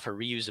allow for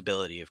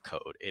reusability of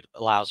code. It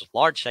allows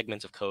large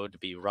segments of code to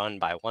be run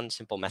by one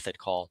simple method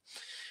call,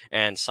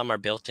 and some are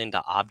built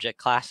into object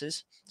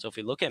classes. So if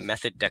we look at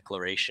method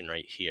declaration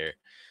right here,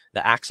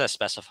 the access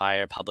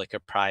specifier, public or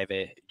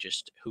private,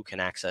 just who can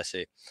access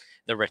it.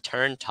 The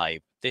return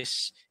type,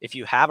 this, if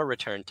you have a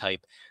return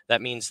type,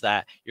 that means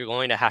that you're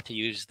going to have to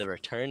use the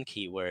return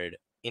keyword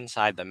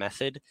inside the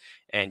method,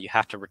 and you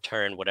have to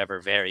return whatever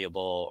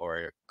variable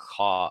or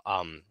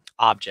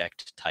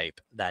object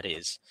type that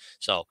is.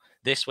 So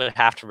this would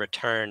have to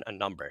return a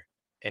number,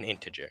 an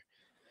integer.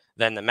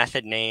 Then the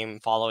method name,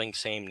 following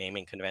same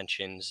naming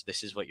conventions,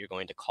 this is what you're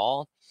going to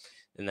call.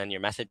 And then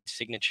your method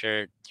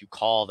signature, you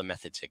call the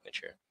method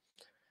signature.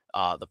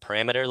 The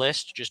parameter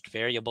list, just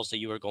variables that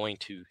you are going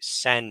to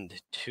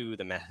send to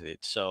the method.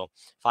 So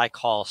if I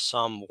call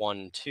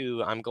sum1,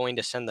 2, I'm going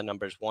to send the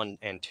numbers 1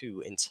 and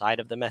 2 inside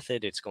of the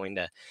method. It's going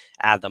to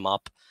add them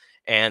up.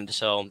 And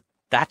so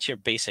that's your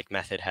basic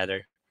method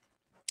header.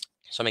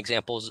 Some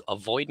examples: a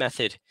void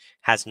method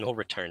has no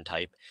return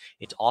type.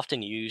 It's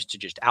often used to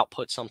just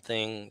output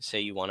something.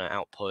 Say you want to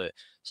output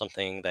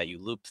something that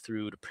you loop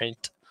through to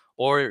print,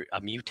 or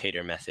a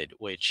mutator method,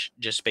 which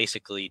just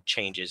basically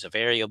changes a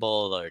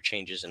variable or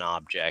changes an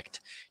object,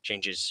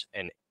 changes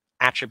an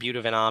attribute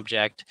of an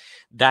object.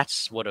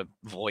 That's what a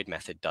void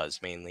method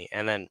does mainly.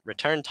 And then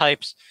return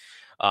types,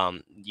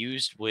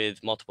 used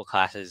with multiple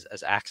classes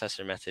as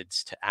accessor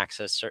methods to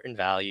access certain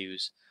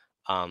values.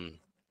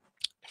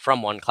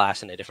 From one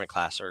class in a different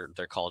class, or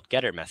they're called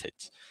getter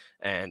methods.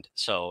 And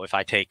so if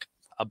I take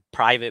a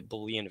private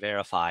Boolean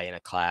verify in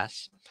a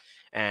class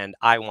and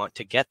I want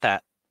to get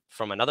that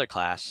from another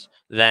class,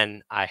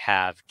 then I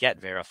have get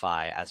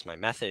verify as my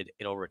method.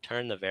 It'll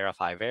return the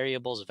verify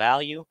variable's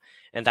value,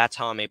 and that's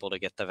how I'm able to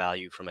get the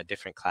value from a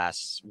different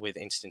class with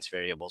instance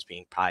variables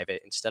being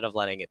private instead of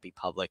letting it be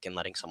public and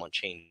letting someone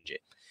change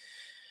it.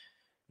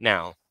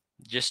 Now,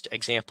 just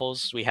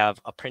examples, we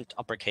have a print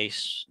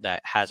uppercase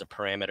that has a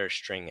parameter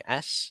string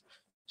s.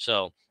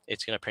 So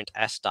it's going to print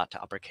s dot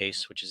to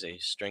uppercase, which is a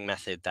string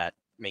method that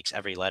makes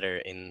every letter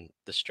in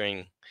the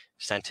string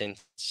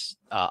sentence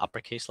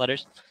uppercase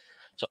letters.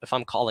 So if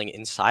I'm calling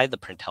inside the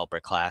print helper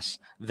class,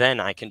 then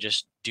I can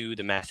just do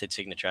the method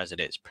signature as it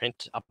is,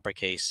 print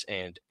uppercase,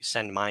 and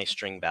send my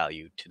string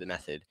value to the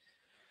method.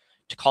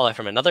 To call it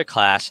from another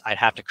class, I'd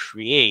have to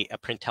create a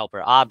print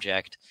helper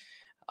object,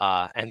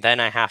 and then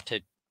I have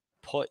to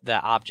put the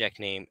object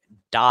name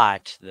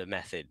dot the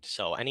method.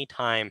 So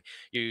anytime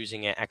you're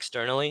using it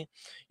externally,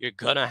 you're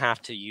gonna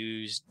have to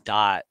use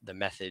dot the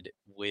method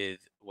with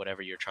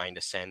whatever you're trying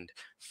to send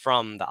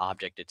from the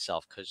object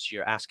itself, because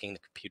you're asking the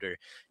computer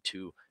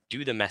to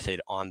do the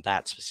method on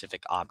that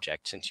specific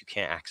object since you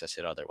can't access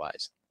it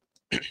otherwise.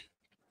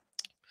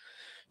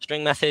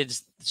 String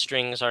methods: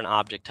 strings are an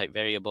object type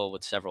variable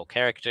with several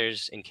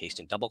characters encased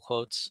in double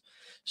quotes.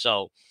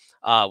 So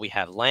we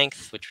have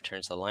length, which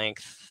returns the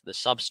length. The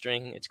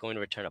substring, it's going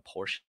to return a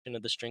portion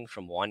of the string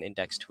from one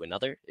index to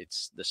another.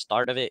 It's the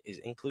start of it is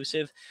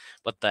inclusive,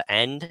 but the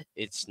end,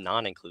 it's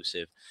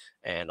non-inclusive.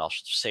 And I'll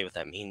say what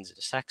that means in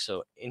a sec.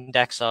 So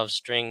index of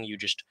string, you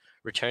just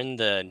return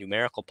the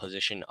numerical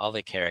position of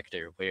a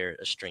character where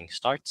a string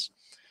starts.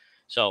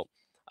 So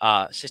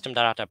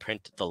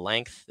system.out.print the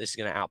length. This is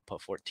going to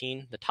output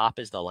 14. The top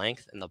is the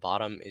length, and the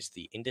bottom is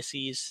the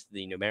indices,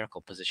 the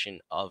numerical position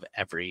of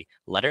every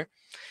letter.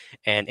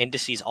 And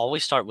indices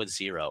always start with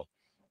 0.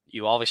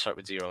 You always start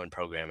with 0 in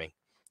programming.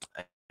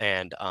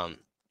 And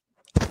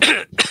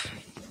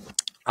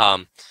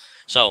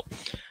so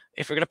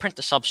if we're going to print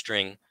the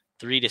substring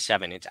 3 to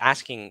 7, it's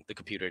asking the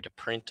computer to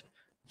print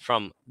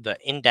from the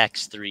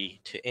index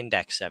 3 to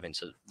index 7.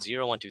 So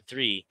 0, 1, 2,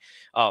 3.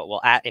 Well,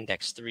 at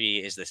index 3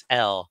 is this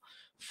L,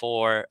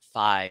 4,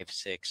 5,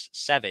 6,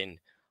 7.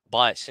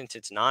 But since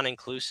it's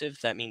non-inclusive,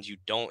 that means you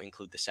don't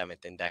include the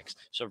 7th index.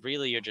 So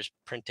really, you're just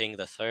printing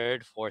the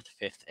 3rd, 4th,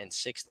 5th, and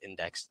 6th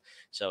index.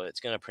 So it's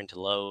going to print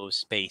low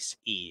space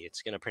E.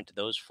 It's going to print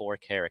those 4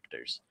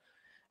 characters.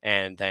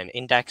 And then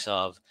index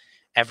of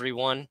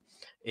everyone,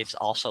 it's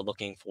also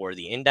looking for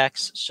the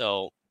index.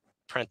 So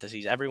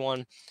parentheses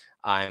everyone,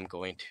 I'm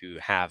going to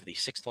have the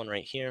 6th one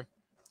right here.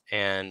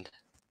 And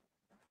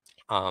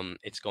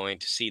it's going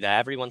to see that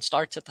everyone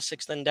starts at the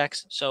 6th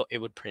index, so it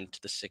would print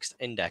the 6th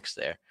index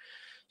there.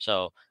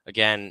 So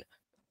again,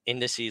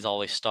 indices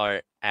always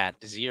start at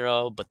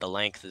 0, but the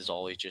length is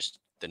always just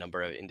the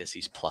number of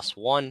indices plus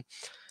 1.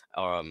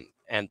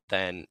 And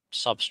then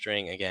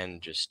substring, again,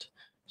 just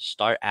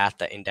start at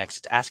the index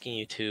it's asking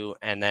you to,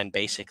 and then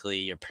basically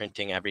you're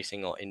printing every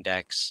single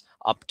index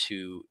up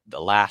to the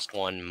last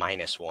one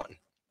minus 1.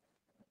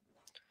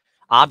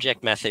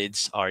 Object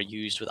methods are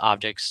used with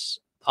objects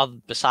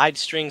besides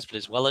strings, but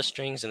as well as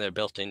strings, and they're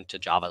built into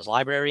Java's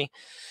library.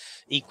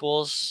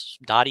 Equals,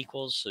 dot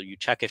equals, so you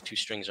check if 2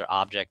 strings or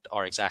object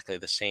are exactly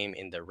the same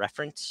in the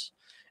reference.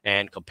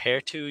 And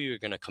compare to, you're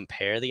going to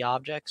compare the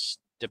objects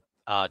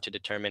to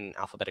determine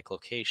alphabetic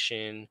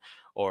location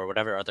or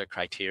whatever other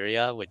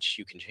criteria, which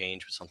you can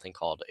change with something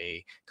called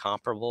a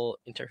comparable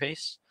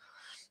interface.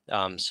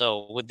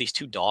 So with these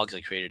two dogs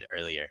I created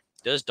earlier,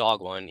 does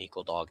dog one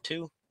equal dog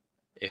two?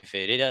 If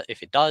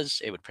it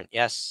does, it would print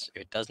yes.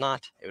 If it does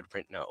not, it would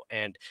print no.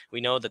 And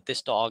we know that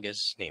this dog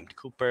is named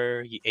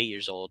Cooper, 8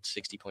 years old,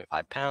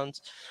 60.5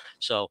 pounds.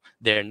 So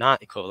they're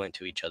not equivalent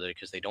to each other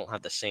because they don't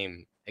have the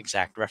same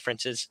exact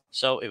references.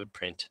 So it would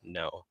print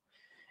no.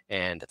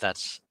 And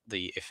that's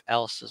the if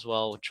else as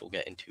well, which we'll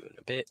get into in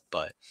a bit.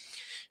 But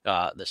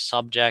the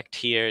subject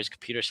here is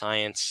computer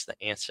science.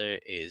 The answer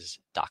is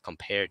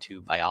compare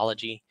to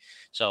biology.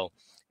 So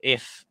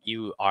if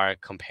you are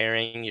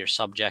comparing your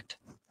subject,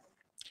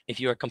 if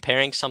you are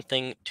comparing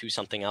something to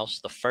something else,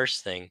 the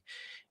first thing,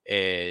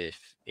 if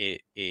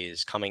it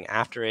is coming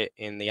after it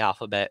in the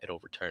alphabet, it'll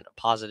return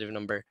a positive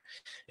number.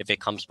 If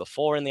it comes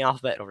before in the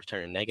alphabet, it'll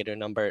return a negative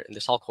number. And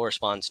this all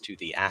corresponds to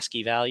the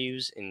ASCII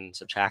values in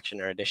subtraction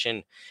or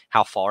addition,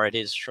 how far it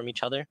is from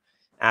each other.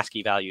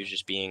 ASCII values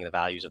just being the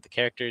values of the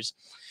characters.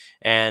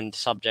 And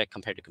subject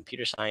compared to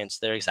computer science,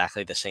 they're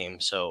exactly the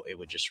same. So it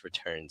would just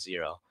return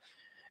 0.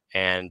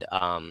 And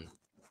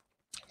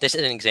this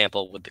is an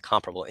example with the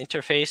comparable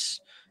interface.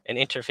 An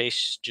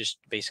interface just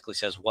basically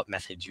says what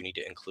methods you need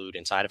to include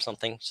inside of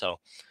something. So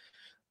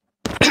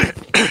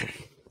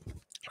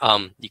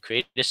you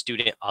create a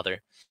student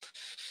other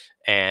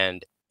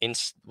and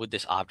with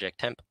this object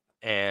temp.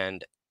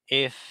 And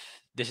if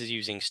this is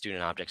using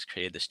student objects,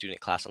 created the student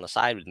class on the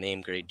side with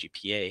name, grade,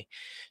 GPA.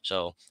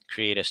 So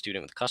create a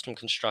student with a custom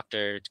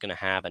constructor. It's going to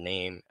have a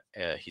name.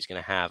 He's going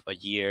to have a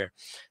year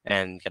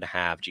and going to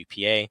have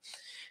GPA.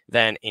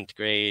 Then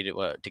integrate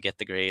to get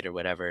the grade or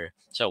whatever.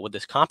 So with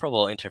this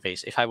comparable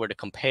interface, if I were to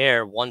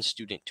compare one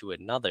student to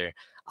another,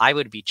 I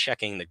would be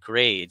checking the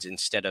grades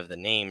instead of the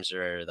names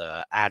or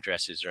the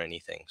addresses or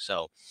anything.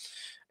 So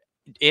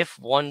if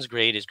one's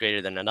grade is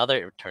greater than another,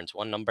 it returns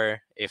one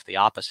number. If the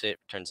opposite,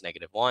 returns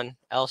 -1,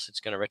 else it's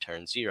going to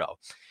return 0.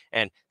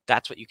 And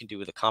that's what you can do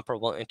with a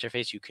comparable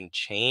interface. You can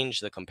change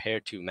the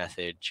compare to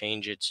method,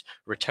 change its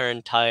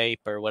return type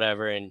or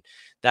whatever, and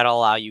that'll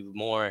allow you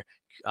more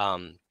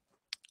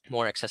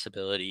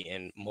accessibility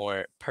and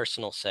more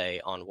personal say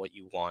on what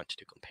you want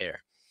to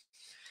compare.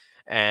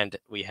 And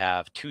we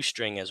have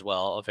toString as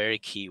well, a very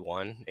key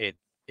one. It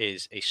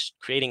is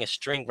creating a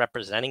string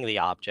representing the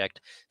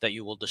object that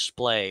you will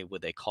display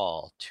with a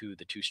call to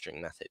the toString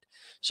method.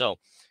 So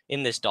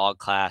in this dog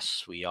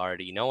class, we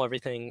already know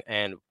everything.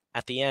 And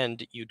at the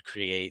end, you'd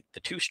create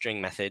the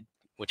toString method,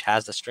 which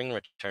has the string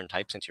return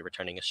type since you're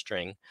returning a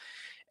string.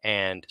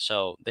 And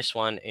so this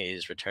one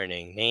is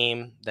returning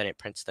name, then it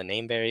prints the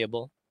name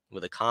variable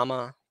with a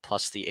comma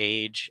plus the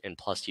age and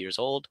plus years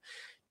old.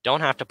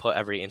 Don't have to put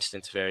every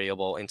instance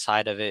variable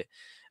inside of it.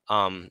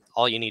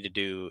 All you need to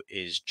do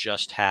is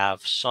just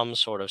have some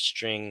sort of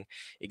string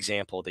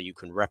example that you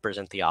can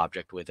represent the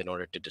object with in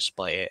order to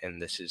display it.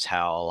 And this is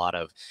how a lot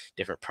of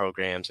different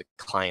programs,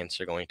 clients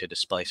are going to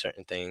display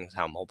certain things,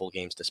 how mobile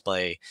games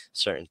display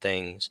certain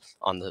things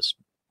on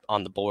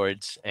the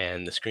boards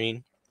and the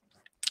screen.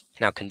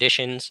 Now,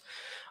 conditions.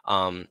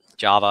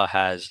 Java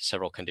has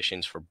several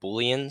conditions for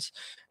Booleans,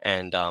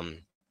 and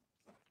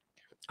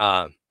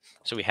uh,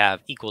 so we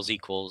have equals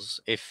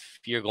equals. If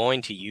you're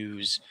going to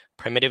use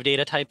primitive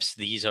data types,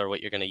 these are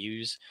what you're going to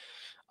use.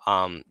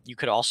 You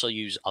could also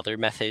use other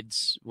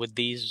methods with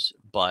these,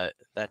 but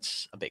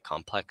that's a bit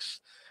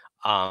complex.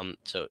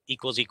 So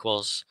equals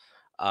equals,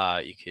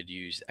 you could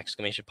use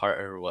exclamation part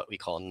or what we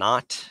call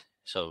not.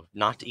 So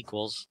not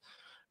equals,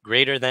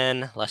 greater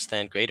than, less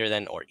than, greater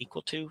than, or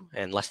equal to,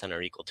 and less than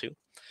or equal to.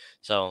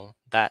 So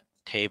that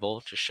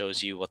table just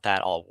shows you what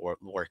that all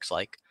works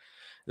like.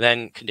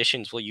 Then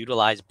conditions will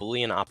utilize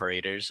Boolean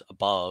operators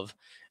above,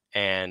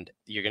 and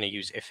you're going to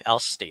use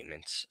if-else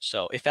statements.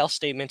 So if-else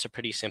statements are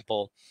pretty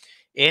simple.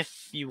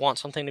 If you want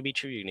something to be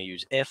true, you're going to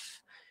use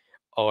if,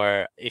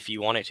 or if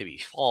you want it to be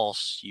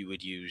false, you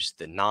would use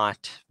the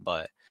not.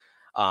 But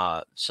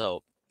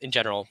so in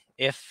general,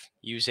 if,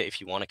 use it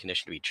if you want a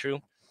condition to be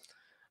true.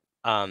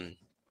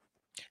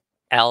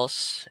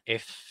 Else,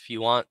 if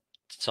you want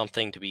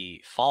something to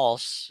be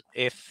false,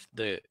 if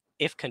the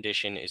if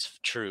condition is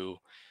true,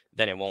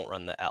 then it won't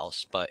run the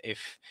else. But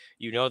if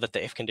you know that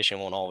the if condition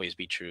won't always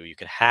be true, you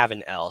could have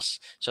an else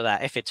so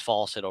that if it's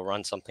false, it'll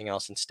run something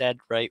else instead,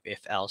 right? If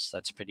else,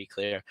 that's pretty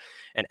clear.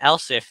 And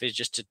else if is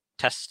just to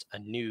test a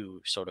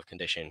new sort of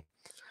condition.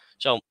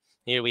 So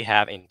here we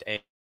have int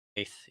a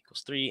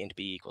equals 3, int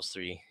b equals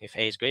 3. If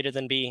a is greater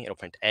than b, it'll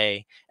print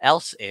a.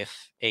 Else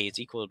if a is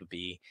equal to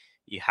b,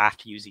 you have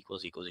to use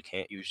equals equals. You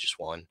can't use just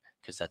one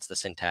because that's the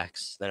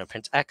syntax. Then it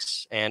prints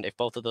x, and if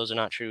both of those are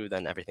not true,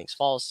 then everything's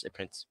false. It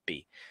prints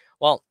b.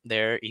 Well,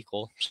 they're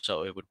equal,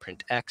 so it would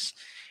print x.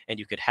 And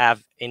you could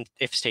have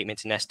if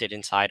statements nested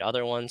inside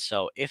other ones.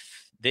 So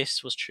if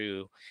this was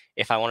true,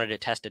 if I wanted to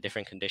test a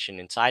different condition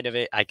inside of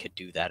it, I could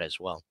do that as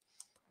well.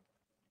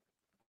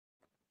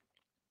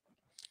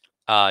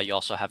 You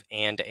also have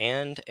and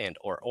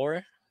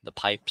or. The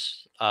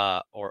pipes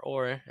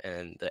or,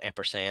 and the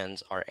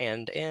ampersands are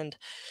and.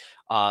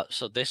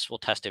 So this will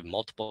test if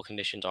multiple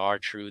conditions are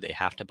true. They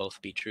have to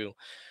both be true.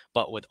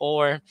 But with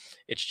or,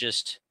 it's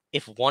just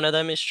if one of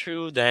them is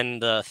true, then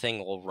the thing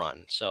will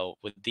run. So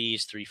with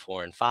these 3,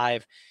 4, and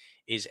 5,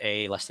 is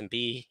A less than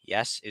B?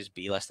 Yes. Is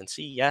B less than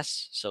C?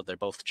 Yes. So they're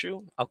both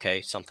true.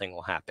 Okay, something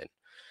will happen.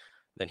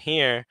 Then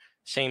here,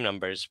 same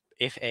numbers.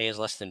 If A is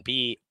less than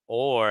B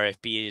or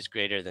if B is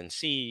greater than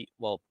C,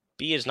 well,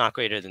 B is not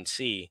greater than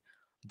C,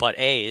 but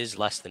A is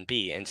less than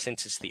B. And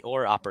since it's the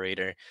OR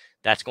operator,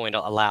 that's going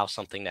to allow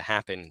something to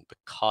happen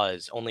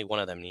because only one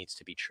of them needs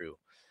to be true.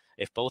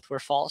 If both were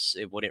false,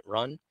 it wouldn't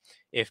run.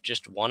 If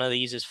just one of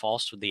these is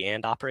false with the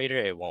AND operator,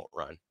 it won't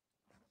run.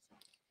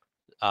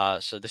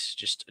 So this is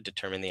just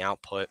determine the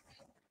output.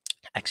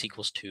 X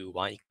equals 2,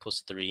 y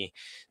equals 3,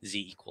 z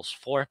equals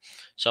 4.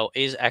 So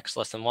is x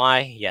less than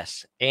y?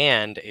 Yes.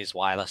 And is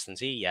y less than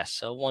z? Yes.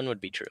 So 1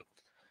 would be true.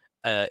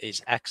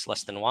 Is x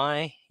less than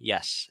y?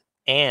 Yes.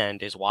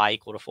 And is y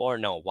equal to 4?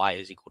 No, y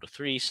is equal to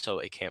 3, so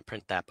it can't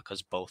print that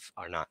because both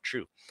are not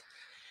true.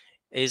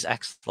 Is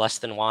x less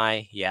than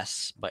y?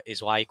 Yes. But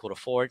is y equal to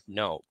 4?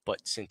 No.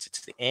 But since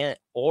it's the AND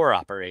OR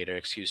operator,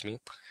 excuse me,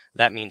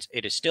 that means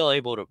it is still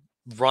able to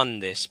run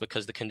this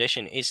because the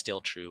condition is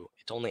still true.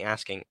 It's only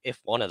asking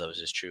if one of those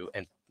is true,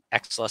 and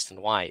x less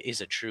than y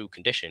is a true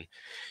condition.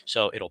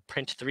 So it'll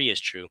print 3 as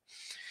true.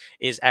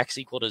 Is x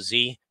equal to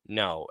z?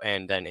 No.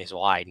 And then is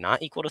y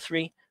not equal to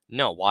 3?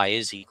 No, y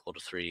is equal to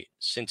 3.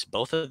 Since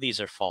both of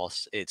these are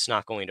false, it's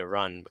not going to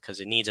run because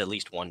it needs at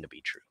least one to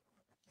be true.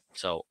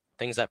 So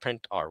things that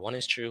print are 1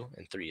 is true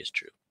and 3 is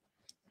true.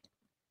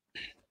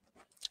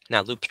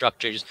 Now loop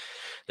structures,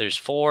 there's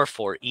 4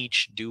 for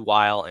each do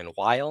while and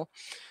while.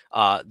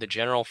 The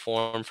general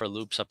form for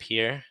loops up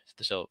here.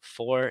 So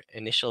for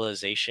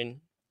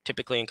initialization,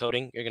 typically in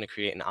coding, you're going to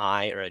create an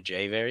I or a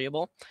J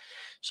variable.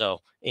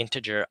 So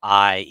integer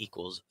I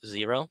equals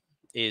 0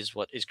 is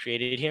what is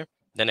created here.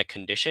 Then a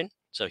condition.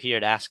 So here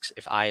it asks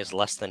if I is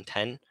less than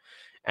 10.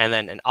 And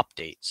then an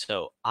update.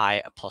 So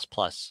I plus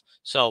plus.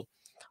 So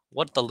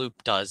what the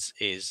loop does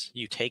is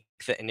you take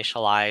the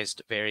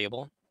initialized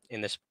variable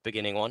in this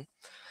beginning one,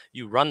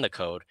 you run the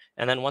code,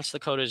 and then once the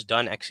code is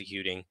done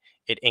executing,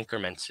 it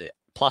increments it.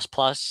 Plus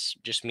plus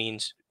just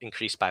means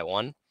increase by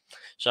 1.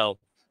 So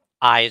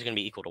I is going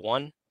to be equal to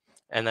 1,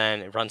 and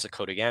then it runs the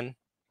code again.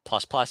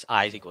 Plus plus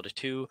I is equal to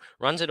 2,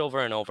 runs it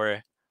over and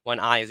over. When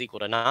I is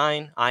equal to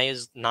 9,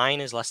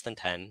 9 is less than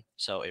 10,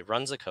 so it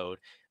runs the code,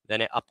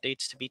 then it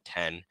updates to be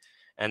 10,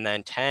 and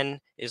then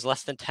 10 is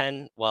less than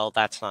 10. Well,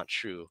 that's not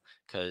true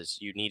because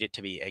you need it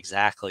to be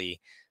exactly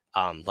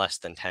less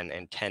than 10,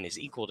 and 10 is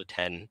equal to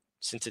 10.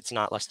 Since it's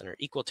not less than or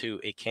equal to,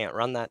 it can't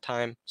run that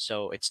time,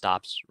 so it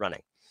stops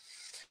running.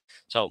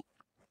 So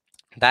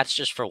that's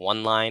just for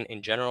one line.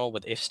 In general,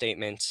 with if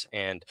statements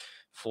and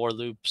for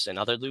loops and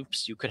other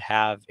loops, you could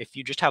have, if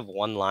you just have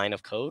one line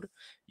of code,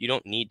 you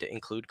don't need to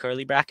include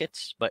curly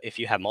brackets. But if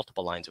you have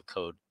multiple lines of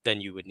code,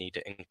 then you would need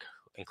to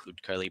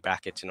include curly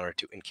brackets in order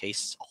to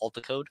encase all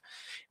the code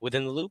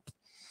within the loop.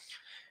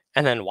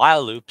 And then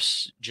while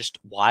loops, just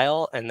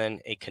while and then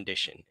a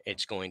condition.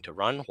 It's going to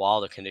run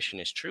while the condition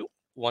is true.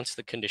 Once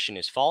the condition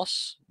is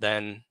false,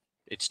 then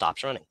it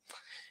stops running.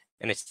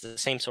 And it's the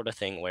same sort of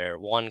thing where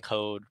one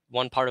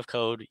part of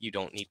code, you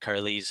don't need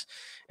curlies.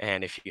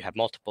 And if you have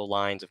multiple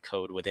lines of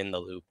code within the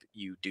loop,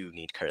 you do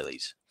need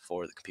curlies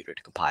for the computer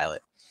to compile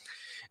it.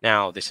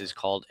 Now, this is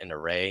called an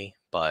array,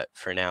 but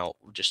for now,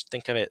 just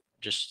think of it,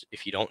 just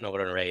if you don't know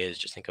what an array is,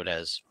 just think of it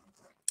as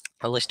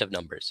a list of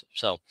numbers.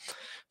 So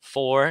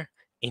for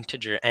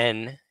integer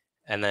n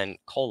and then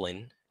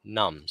colon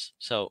nums.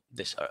 So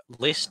this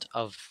list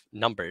of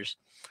numbers,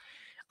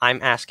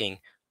 I'm asking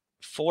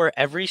for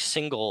every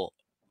single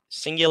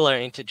singular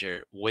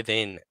integer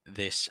within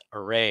this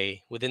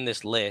array, within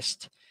this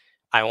list,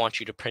 I want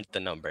you to print the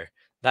number.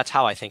 That's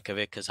how I think of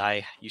it because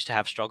I used to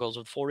have struggles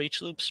with for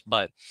each loops,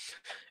 but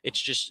it's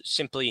just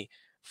simply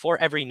for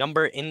every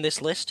number in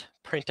this list,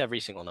 print every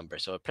single number.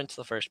 So it prints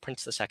the first,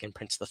 prints the second,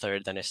 prints the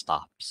third, then it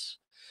stops.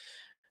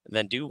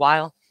 Then do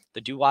while.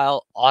 The do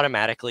while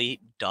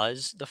automatically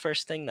does the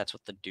first thing. That's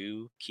what the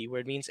do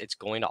keyword means. It's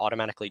going to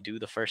automatically do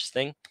the first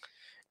thing.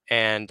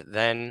 And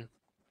then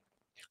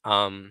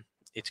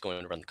it's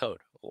going to run the code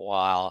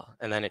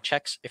and then it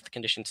checks if the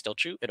condition is still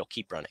true, it'll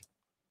keep running.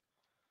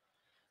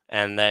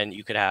 And then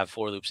you could have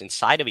for loops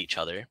inside of each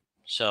other.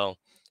 So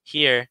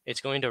here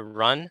it's going to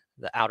run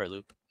the outer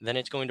loop, then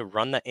it's going to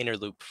run the inner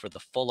loop for the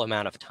full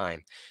amount of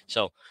time.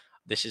 So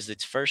this is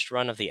its first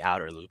run of the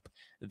outer loop.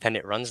 Then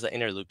it runs the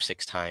inner loop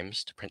 6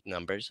 times to print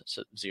numbers.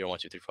 So 0, 1,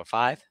 2, 3, 4,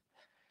 5.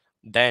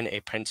 Then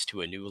it prints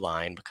to a new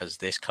line because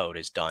this code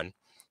is done.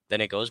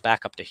 Then it goes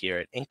back up to here.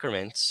 It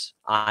increments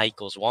I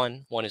equals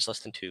 1. 1 is less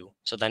than 2.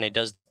 So then it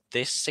does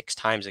this 6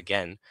 times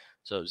again.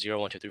 So 0,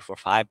 1, 2, 3, 4,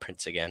 5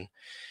 prints again.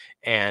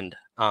 And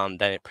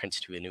then it prints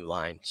to a new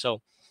line.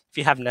 So if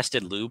you have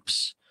nested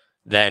loops,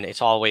 then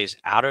it's always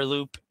outer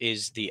loop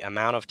is the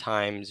amount of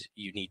times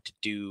you need to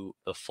do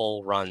the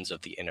full runs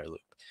of the inner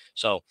loop.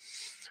 So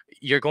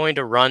you're going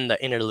to run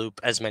the inner loop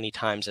as many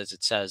times as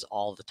it says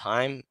all the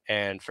time.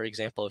 And for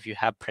example, if you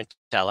have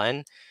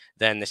println,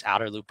 then this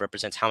outer loop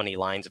represents how many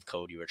lines of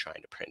code you were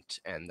trying to print,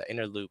 and the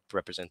inner loop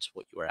represents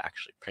what you are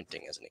actually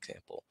printing, as an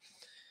example.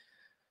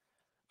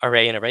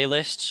 Array and array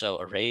list. So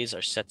arrays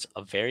are sets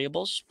of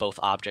variables, both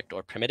object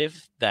or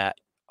primitive, that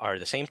are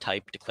the same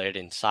type declared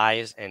in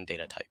size and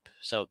data type.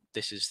 So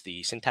this is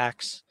the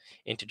syntax: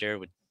 integer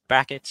with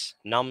brackets,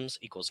 nums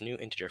equals new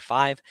integer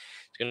 5.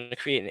 It's going to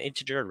create an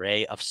integer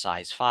array of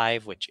size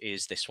 5, which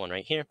is this one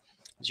right here,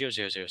 0,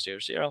 0, 0, 0,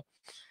 0.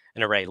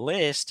 An array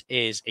list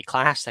is a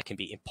class that can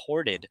be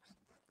imported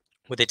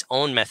with its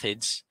own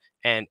methods,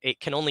 and it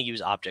can only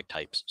use object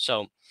types.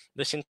 So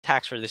the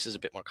syntax for this is a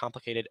bit more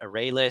complicated.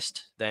 Array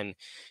list, then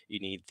you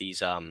need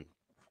these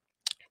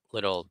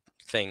little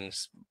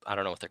things. I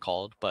don't know what they're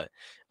called, but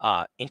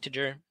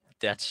integer,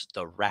 that's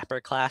the wrapper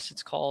class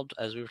it's called,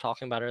 as we were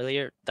talking about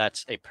earlier.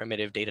 That's a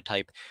primitive data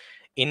type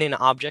in an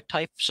object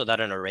type so that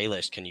an array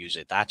list can use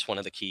it. That's one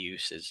of the key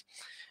uses.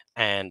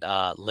 And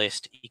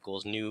list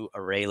equals new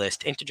array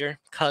list integer,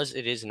 because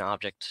it is an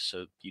object,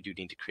 so you do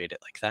need to create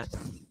it like that.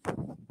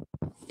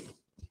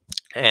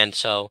 And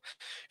so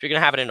if you're going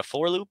to have it in a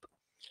for loop,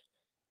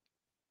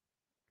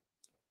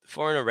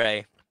 for an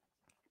array,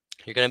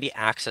 you're going to be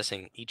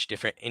accessing each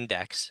different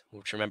index,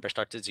 which remember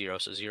starts at 0,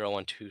 so 0,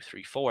 1, 2,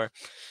 3, 4,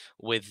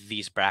 with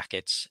these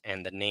brackets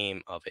and the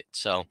name of it.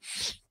 So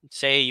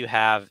say you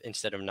have,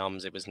 instead of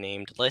nums, it was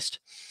named list,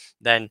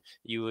 then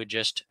you would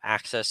just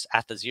access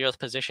at the 0th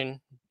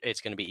position,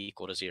 it's going to be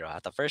equal to 0.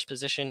 At the first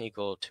position,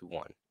 equal to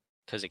 1,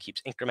 because it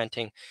keeps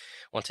incrementing.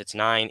 Once it's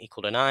 9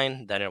 equal to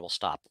 9, then it will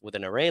stop. With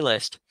an array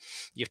list,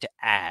 you have to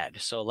add.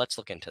 So let's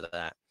look into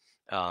that.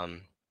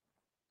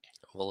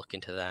 We'll look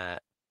into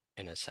that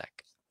in a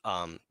sec.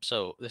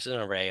 So this is an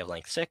array of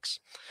length 6,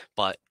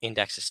 but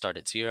indexes start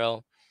at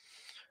 0.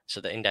 So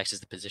the index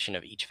is the position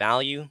of each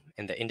value,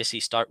 and the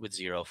indices start with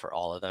 0 for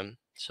all of them.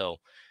 So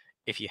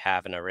if you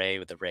have an array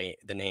with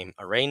the name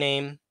array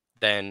name,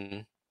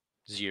 then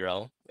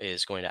 0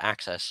 is going to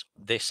access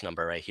this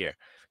number right here,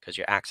 because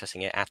you're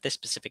accessing it at this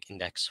specific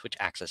index, which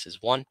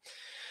accesses 1.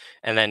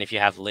 And then if you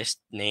have list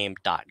name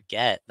dot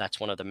get, that's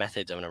one of the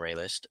methods of an array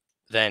list,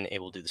 then it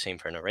will do the same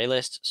for an array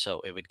list.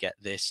 So it would get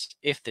this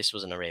if this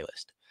was an array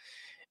list.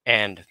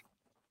 And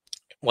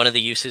one of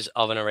the uses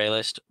of an array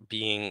list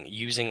being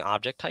using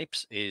object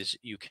types is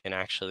you can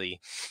actually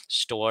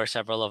store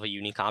several of a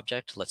unique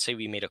object. Let's say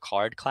we made a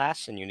card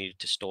class and you needed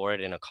to store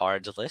it in a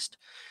cards list.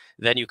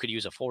 Then you could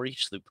use a for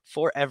each loop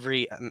for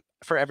every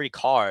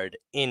card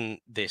in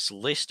this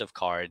list of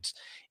cards.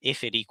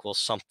 If it equals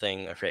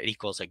something, or if it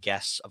equals a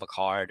guess of a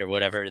card or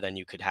whatever, then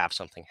you could have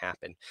something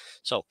happen.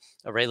 So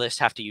array lists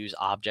have to use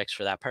objects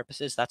for that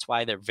purposes. That's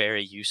why they're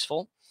very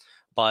useful.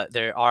 But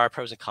there are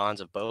pros and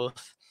cons of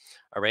both.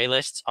 Array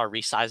lists are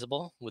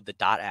resizable with the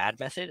 .add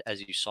method,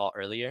 as you saw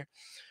earlier.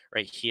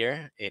 Right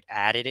here, it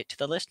added it to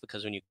the list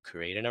because when you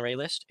create an array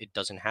list, it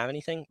doesn't have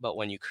anything. But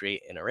when you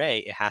create an array,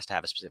 it has to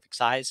have a specific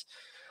size,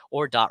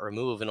 or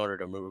 .remove in order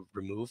to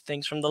remove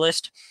things from the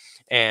list.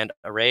 And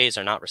arrays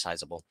are not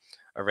resizable.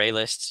 Array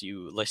lists,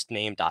 you list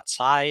name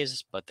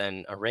 .size, but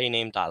then array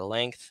name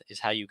 .length is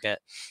how you get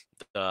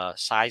the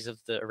size of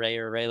the array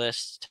or array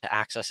list. To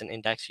access an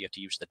index, you have to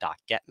use the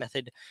 .get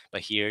method,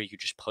 but here you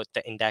just put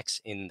the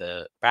index in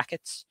the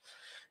brackets.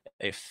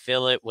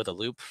 Fill it with a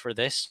loop for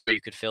this, or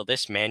you could fill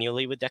this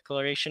manually with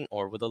declaration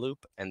or with a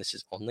loop, and this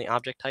is only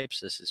object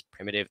types. This is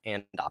primitive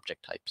and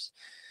object types.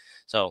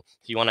 So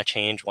if you want to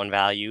change one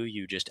value,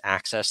 you just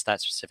access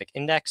that specific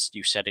index,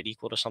 you set it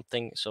equal to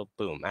something. So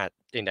boom, at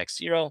index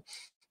 0,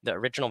 the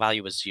original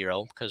value was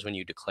 0, because when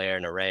you declare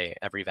an array,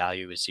 every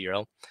value is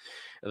 0.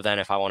 Then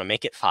if I want to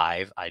make it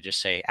 5, I just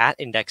say at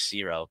index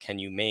 0, can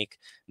you make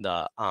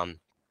the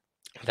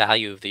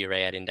value of the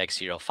array at index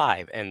 0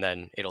 5? And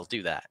then it'll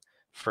do that.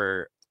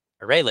 For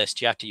array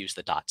list, you have to use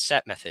the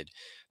 .set method,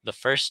 the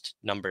first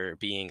number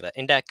being the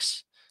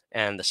index,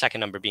 and the second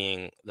number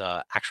being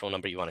the actual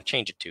number you want to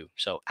change it to.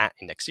 So at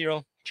index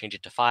 0, change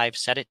it to 5,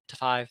 set it to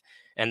 5,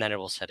 and then it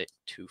will set it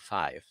to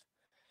 5.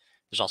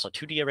 There's also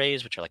 2D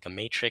arrays, which are like a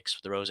matrix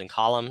with the rows and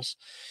columns.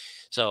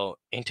 So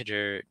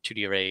integer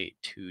 2D array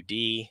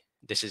 2D,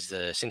 this is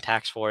the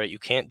syntax for it. You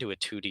can't do a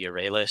 2D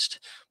array list,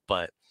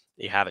 but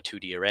you have a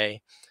 2D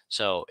array.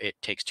 So it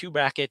takes two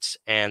brackets,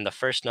 and the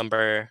first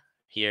number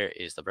here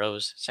is the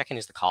rows, second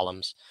is the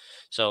columns.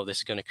 So this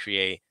is going to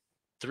create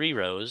 3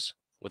 rows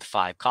with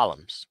 5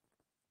 columns,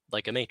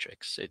 like a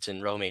matrix. It's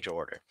in row major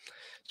order.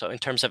 So in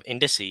terms of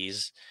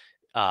indices,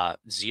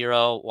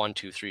 0, 1,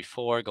 2, 3,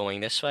 4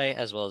 going this way,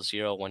 as well as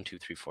 0, 1, 2,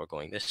 3, 4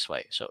 going this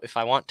way. So if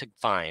I want to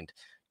find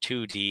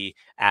 2D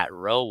at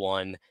row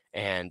 1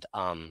 and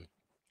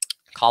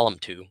column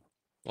 2,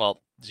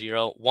 well,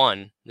 0,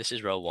 1, this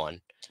is row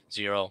 1,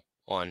 0,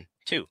 1,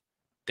 2,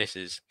 this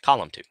is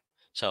column 2.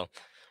 So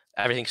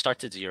everything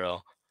starts at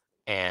 0,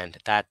 and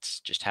that's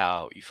just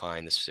how you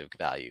find the specific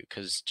value.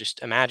 Because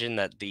just imagine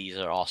that these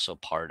are also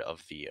part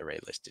of the array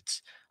list.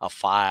 It's a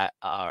 5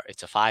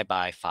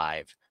 by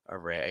 5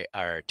 array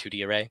or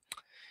 2D array,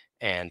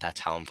 and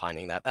that's how I'm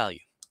finding that value.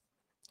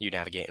 You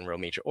navigate in row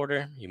major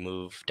order, you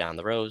move down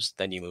the rows,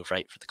 then you move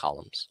right for the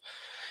columns.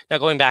 Now,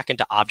 going back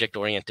into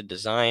object-oriented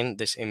design,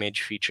 this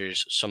image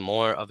features some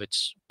more of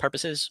its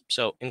purposes.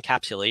 So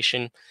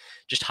encapsulation,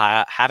 just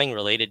having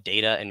related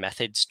data and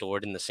methods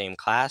stored in the same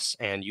class,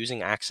 and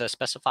using access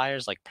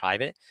specifiers like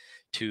private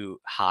to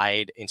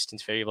hide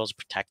instance variables,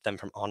 protect them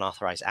from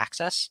unauthorized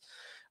access.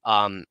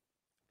 Um,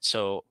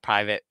 so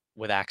private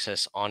with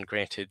access on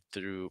granted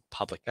through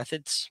public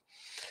methods.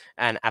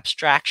 And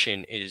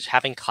abstraction is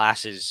having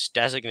classes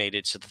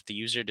designated so that the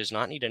user does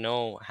not need to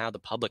know how the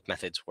public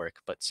methods work,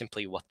 but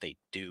simply what they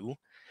do.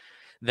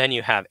 Then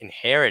you have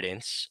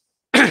inheritance,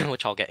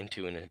 which I'll get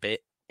into in a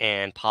bit,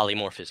 and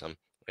polymorphism,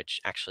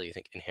 which actually I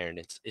think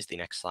inheritance is the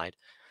next slide.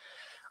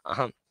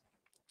 Um,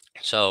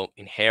 so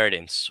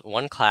inheritance,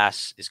 one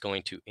class is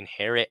going to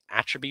inherit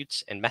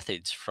attributes and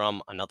methods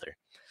from another.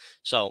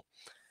 So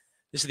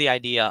this is the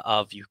idea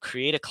of you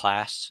create a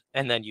class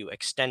and then you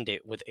extend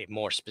it with a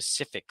more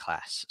specific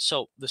class.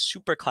 So the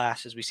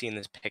superclass, as we see in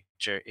this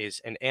picture,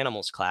 is an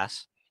animals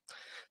class.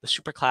 The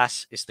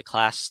superclass is the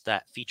class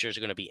that features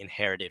are going to be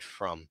inherited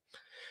from.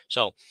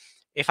 So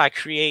if I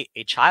create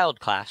a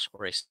child class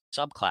or a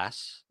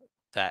subclass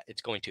that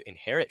it's going to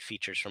inherit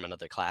features from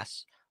another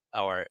class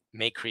or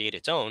may create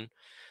its own,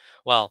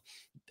 well,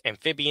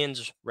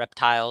 amphibians,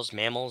 reptiles,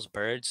 mammals,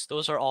 birds,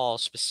 those are all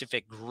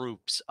specific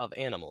groups of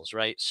animals,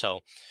 right?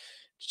 So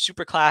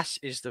superclass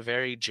is the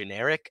very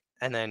generic,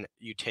 and then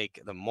you take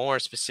the more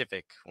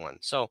specific one.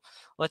 So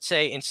let's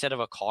say instead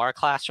of a car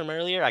class from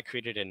earlier, I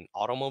created an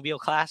automobile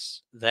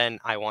class. Then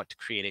I want to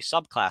create a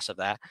subclass of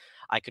that.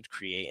 I could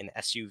create an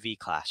SUV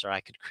class, or I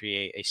could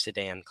create a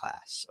sedan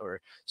class,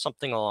 or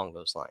something along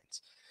those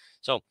lines.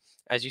 So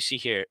as you see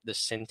here, the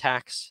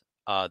syntax,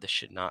 this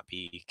should not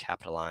be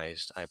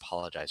capitalized. I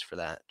apologize for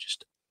that.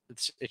 Just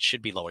it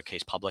should be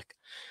lowercase public.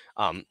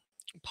 Um,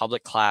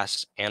 Public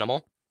class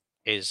animal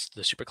is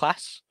the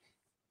superclass,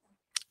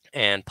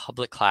 and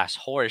public class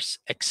horse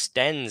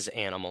extends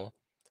animal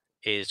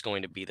is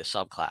going to be the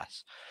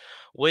subclass.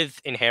 With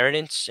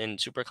inheritance and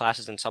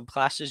superclasses and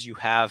subclasses, you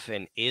have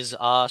an is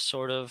a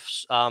sort of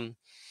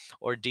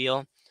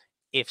ordeal.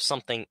 If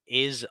something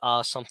is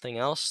something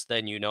else,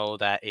 then you know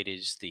that it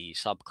is the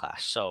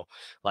subclass. So,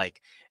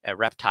 like a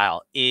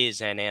reptile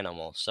is an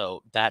animal.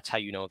 So that's how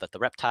you know that the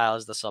reptile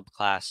is the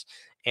subclass,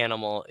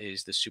 animal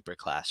is the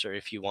superclass. Or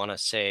if you want to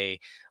say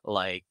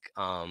like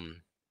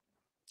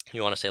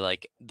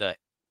the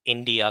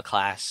India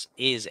class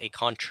is a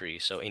country,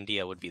 so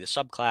India would be the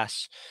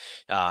subclass,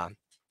 uh,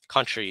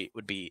 country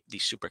would be the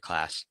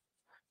superclass.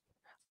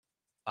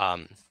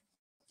 Um,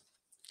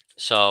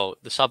 so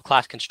the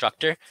subclass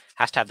constructor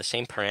has to have the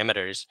same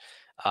parameters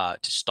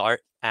to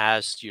start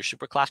as your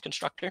superclass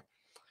constructor,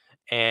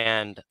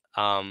 and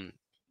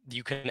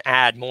you can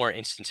add more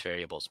instance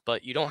variables,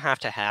 but you don't have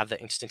to have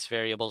the instance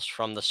variables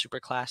from the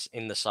superclass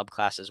in the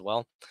subclass as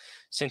well,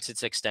 since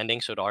it's extending,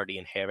 so it already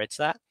inherits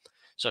that.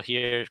 So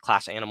here,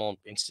 class animal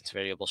instance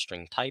variable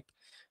string type,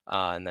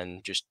 and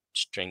then just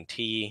string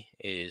t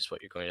is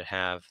what you're going to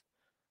have.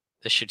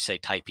 This should say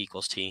type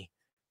equals t,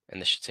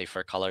 and this should say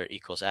for color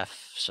equals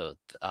f. So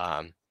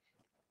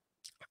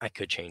I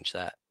could change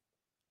that,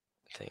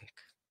 I think,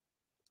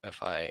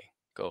 if I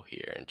go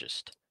here and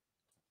just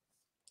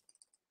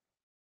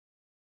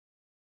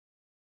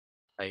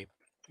type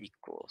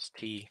equals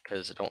t,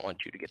 because I don't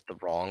want you to get the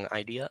wrong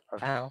idea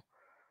of how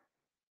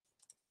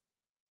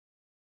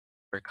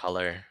for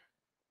color.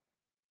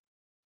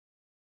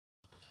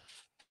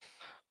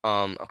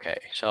 Okay,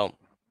 so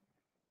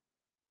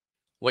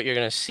what you're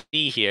gonna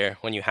see here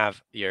when you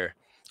have your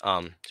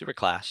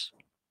superclass,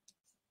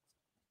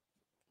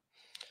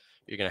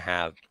 you're gonna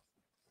have,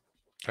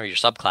 or your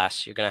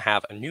subclass, you're gonna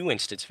have a new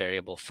instance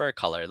variable for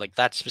color, like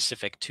that's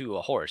specific to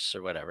a horse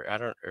or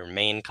whatever. Or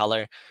main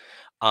color.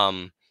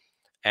 Um,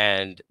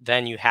 and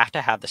then you have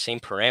to have the same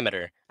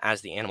parameter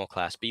as the animal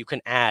class, but you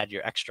can add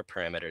your extra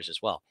parameters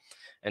as well.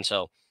 And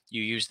so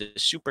you use the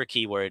super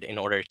keyword in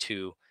order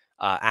to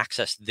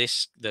access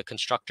the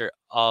constructor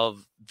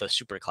of the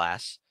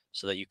superclass,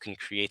 so that you can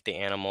create the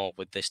animal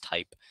with this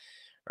type,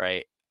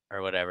 right,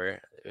 or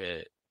whatever.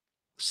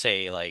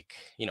 Say like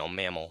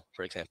mammal,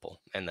 for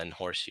example, and then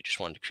horse, you just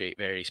wanted to create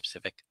very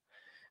specific.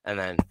 And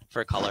then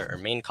for color or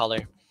main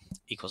color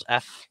equals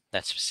f,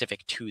 that's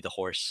specific to the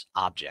horse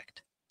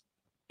object.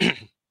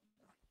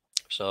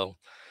 So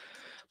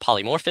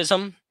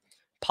polymorphism.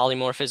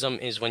 Polymorphism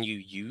is when you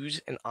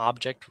use an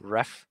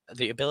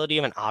the ability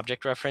of an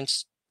object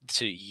reference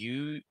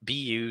to be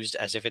used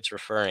as if it's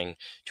referring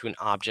to an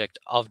object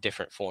of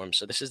different forms.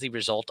 So this is the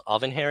result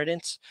of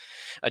inheritance.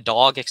 A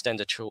dog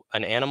extends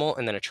an animal,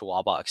 and then a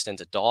chihuahua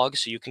extends a dog.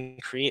 So you can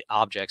create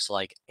objects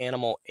like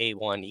animal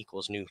A1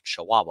 equals new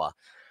chihuahua,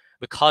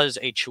 because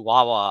a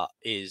chihuahua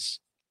is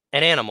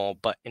an animal,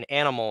 but an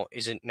animal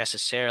isn't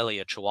necessarily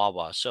a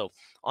chihuahua. So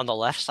on the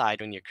left side,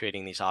 when you're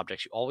creating these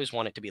objects, you always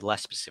want it to be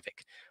less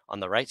specific. On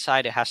the right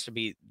side, it has to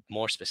be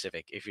more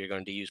specific if you're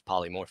going to use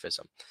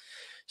polymorphism.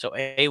 So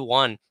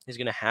A1 is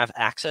going to have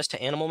access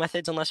to animal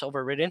methods unless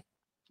overridden,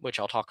 which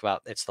I'll talk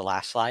about. It's the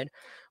last slide.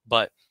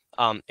 But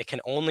it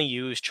can only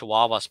use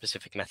Chihuahua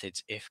specific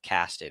methods if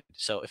casted.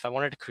 So if I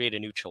wanted to create a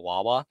new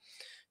Chihuahua,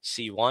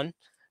 C1,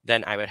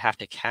 then I would have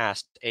to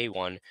cast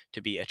A1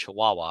 to be a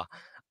Chihuahua.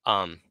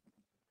 Um,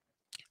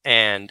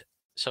 and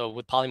so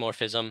with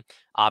polymorphism,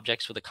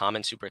 objects with a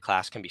common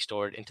superclass can be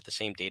stored into the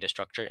same data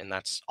structure, and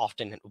that's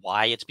often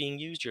why it's being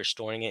used. You're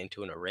storing it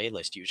into an array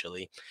list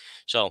usually.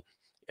 So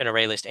an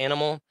array list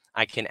animal,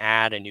 I can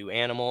add a new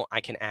animal,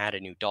 I can add a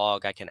new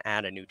dog, I can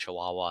add a new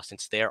chihuahua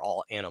since they're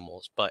all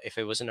animals. But if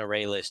it was an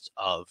array list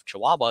of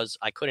chihuahuas,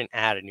 I couldn't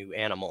add a new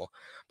animal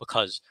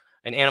because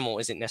an animal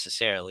isn't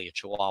necessarily a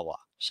chihuahua.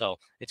 So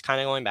it's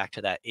kind of going back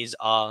to that is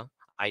a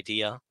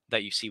idea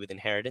that you see with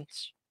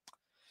inheritance.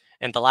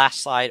 And the last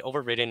slide,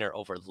 overridden or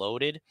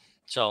overloaded.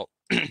 So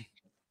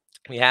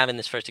we have in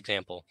this first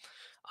example,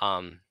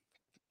 um,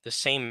 the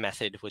same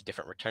method with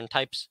different return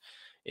types.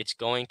 It's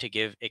going to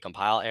give a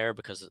compile error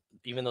because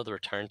even though the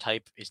return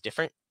type is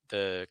different,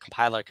 the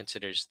compiler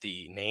considers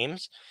the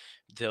names.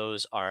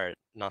 Those are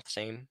not the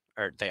same,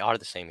 or they are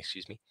the same,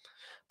 excuse me.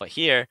 But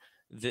here,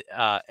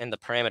 and the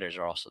parameters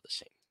are also the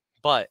same.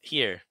 But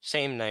here,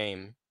 same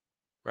name,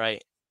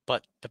 right?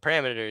 But the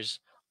parameters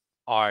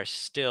are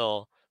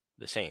still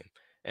the same.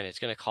 And it's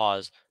going to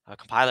cause a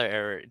compiler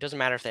error. It doesn't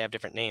matter if they have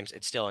different names.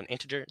 It's still an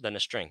integer, then a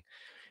string.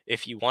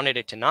 If you wanted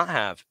it to not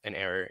have an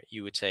error,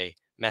 you would say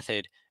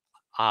method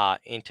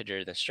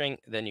integer then string.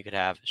 Then you could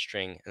have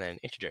string and then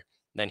integer.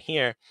 Then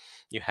here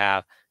you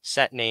have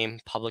set name,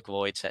 public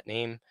void set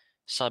name.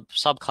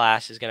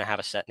 Subclass is going to have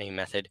a set name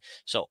method.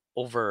 So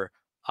over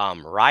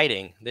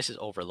riding, this is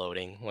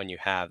overloading when you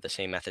have the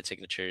same method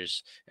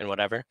signatures and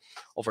whatever.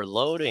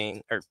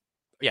 Overloading, or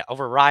yeah,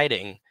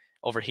 overriding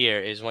over here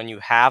is when you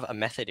have a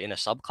method in a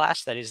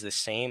subclass that is the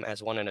same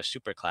as one in a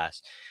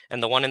superclass.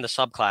 And the one in the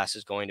subclass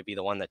is going to be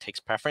the one that takes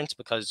preference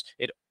because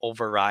it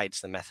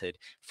overrides the method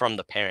from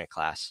the parent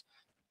class.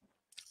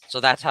 So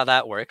that's how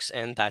that works.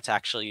 And that's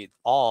actually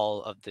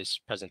all of this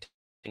presentation,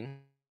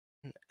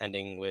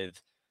 ending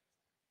with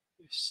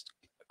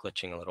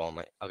glitching a little on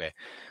my, okay.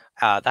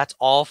 That's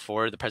all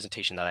for the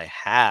presentation that I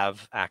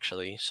have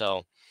actually.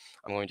 So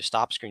I'm going to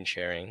stop screen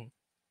sharing.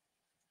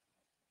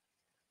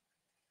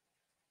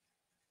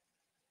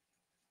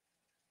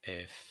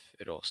 If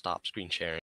it'll stop screen sharing.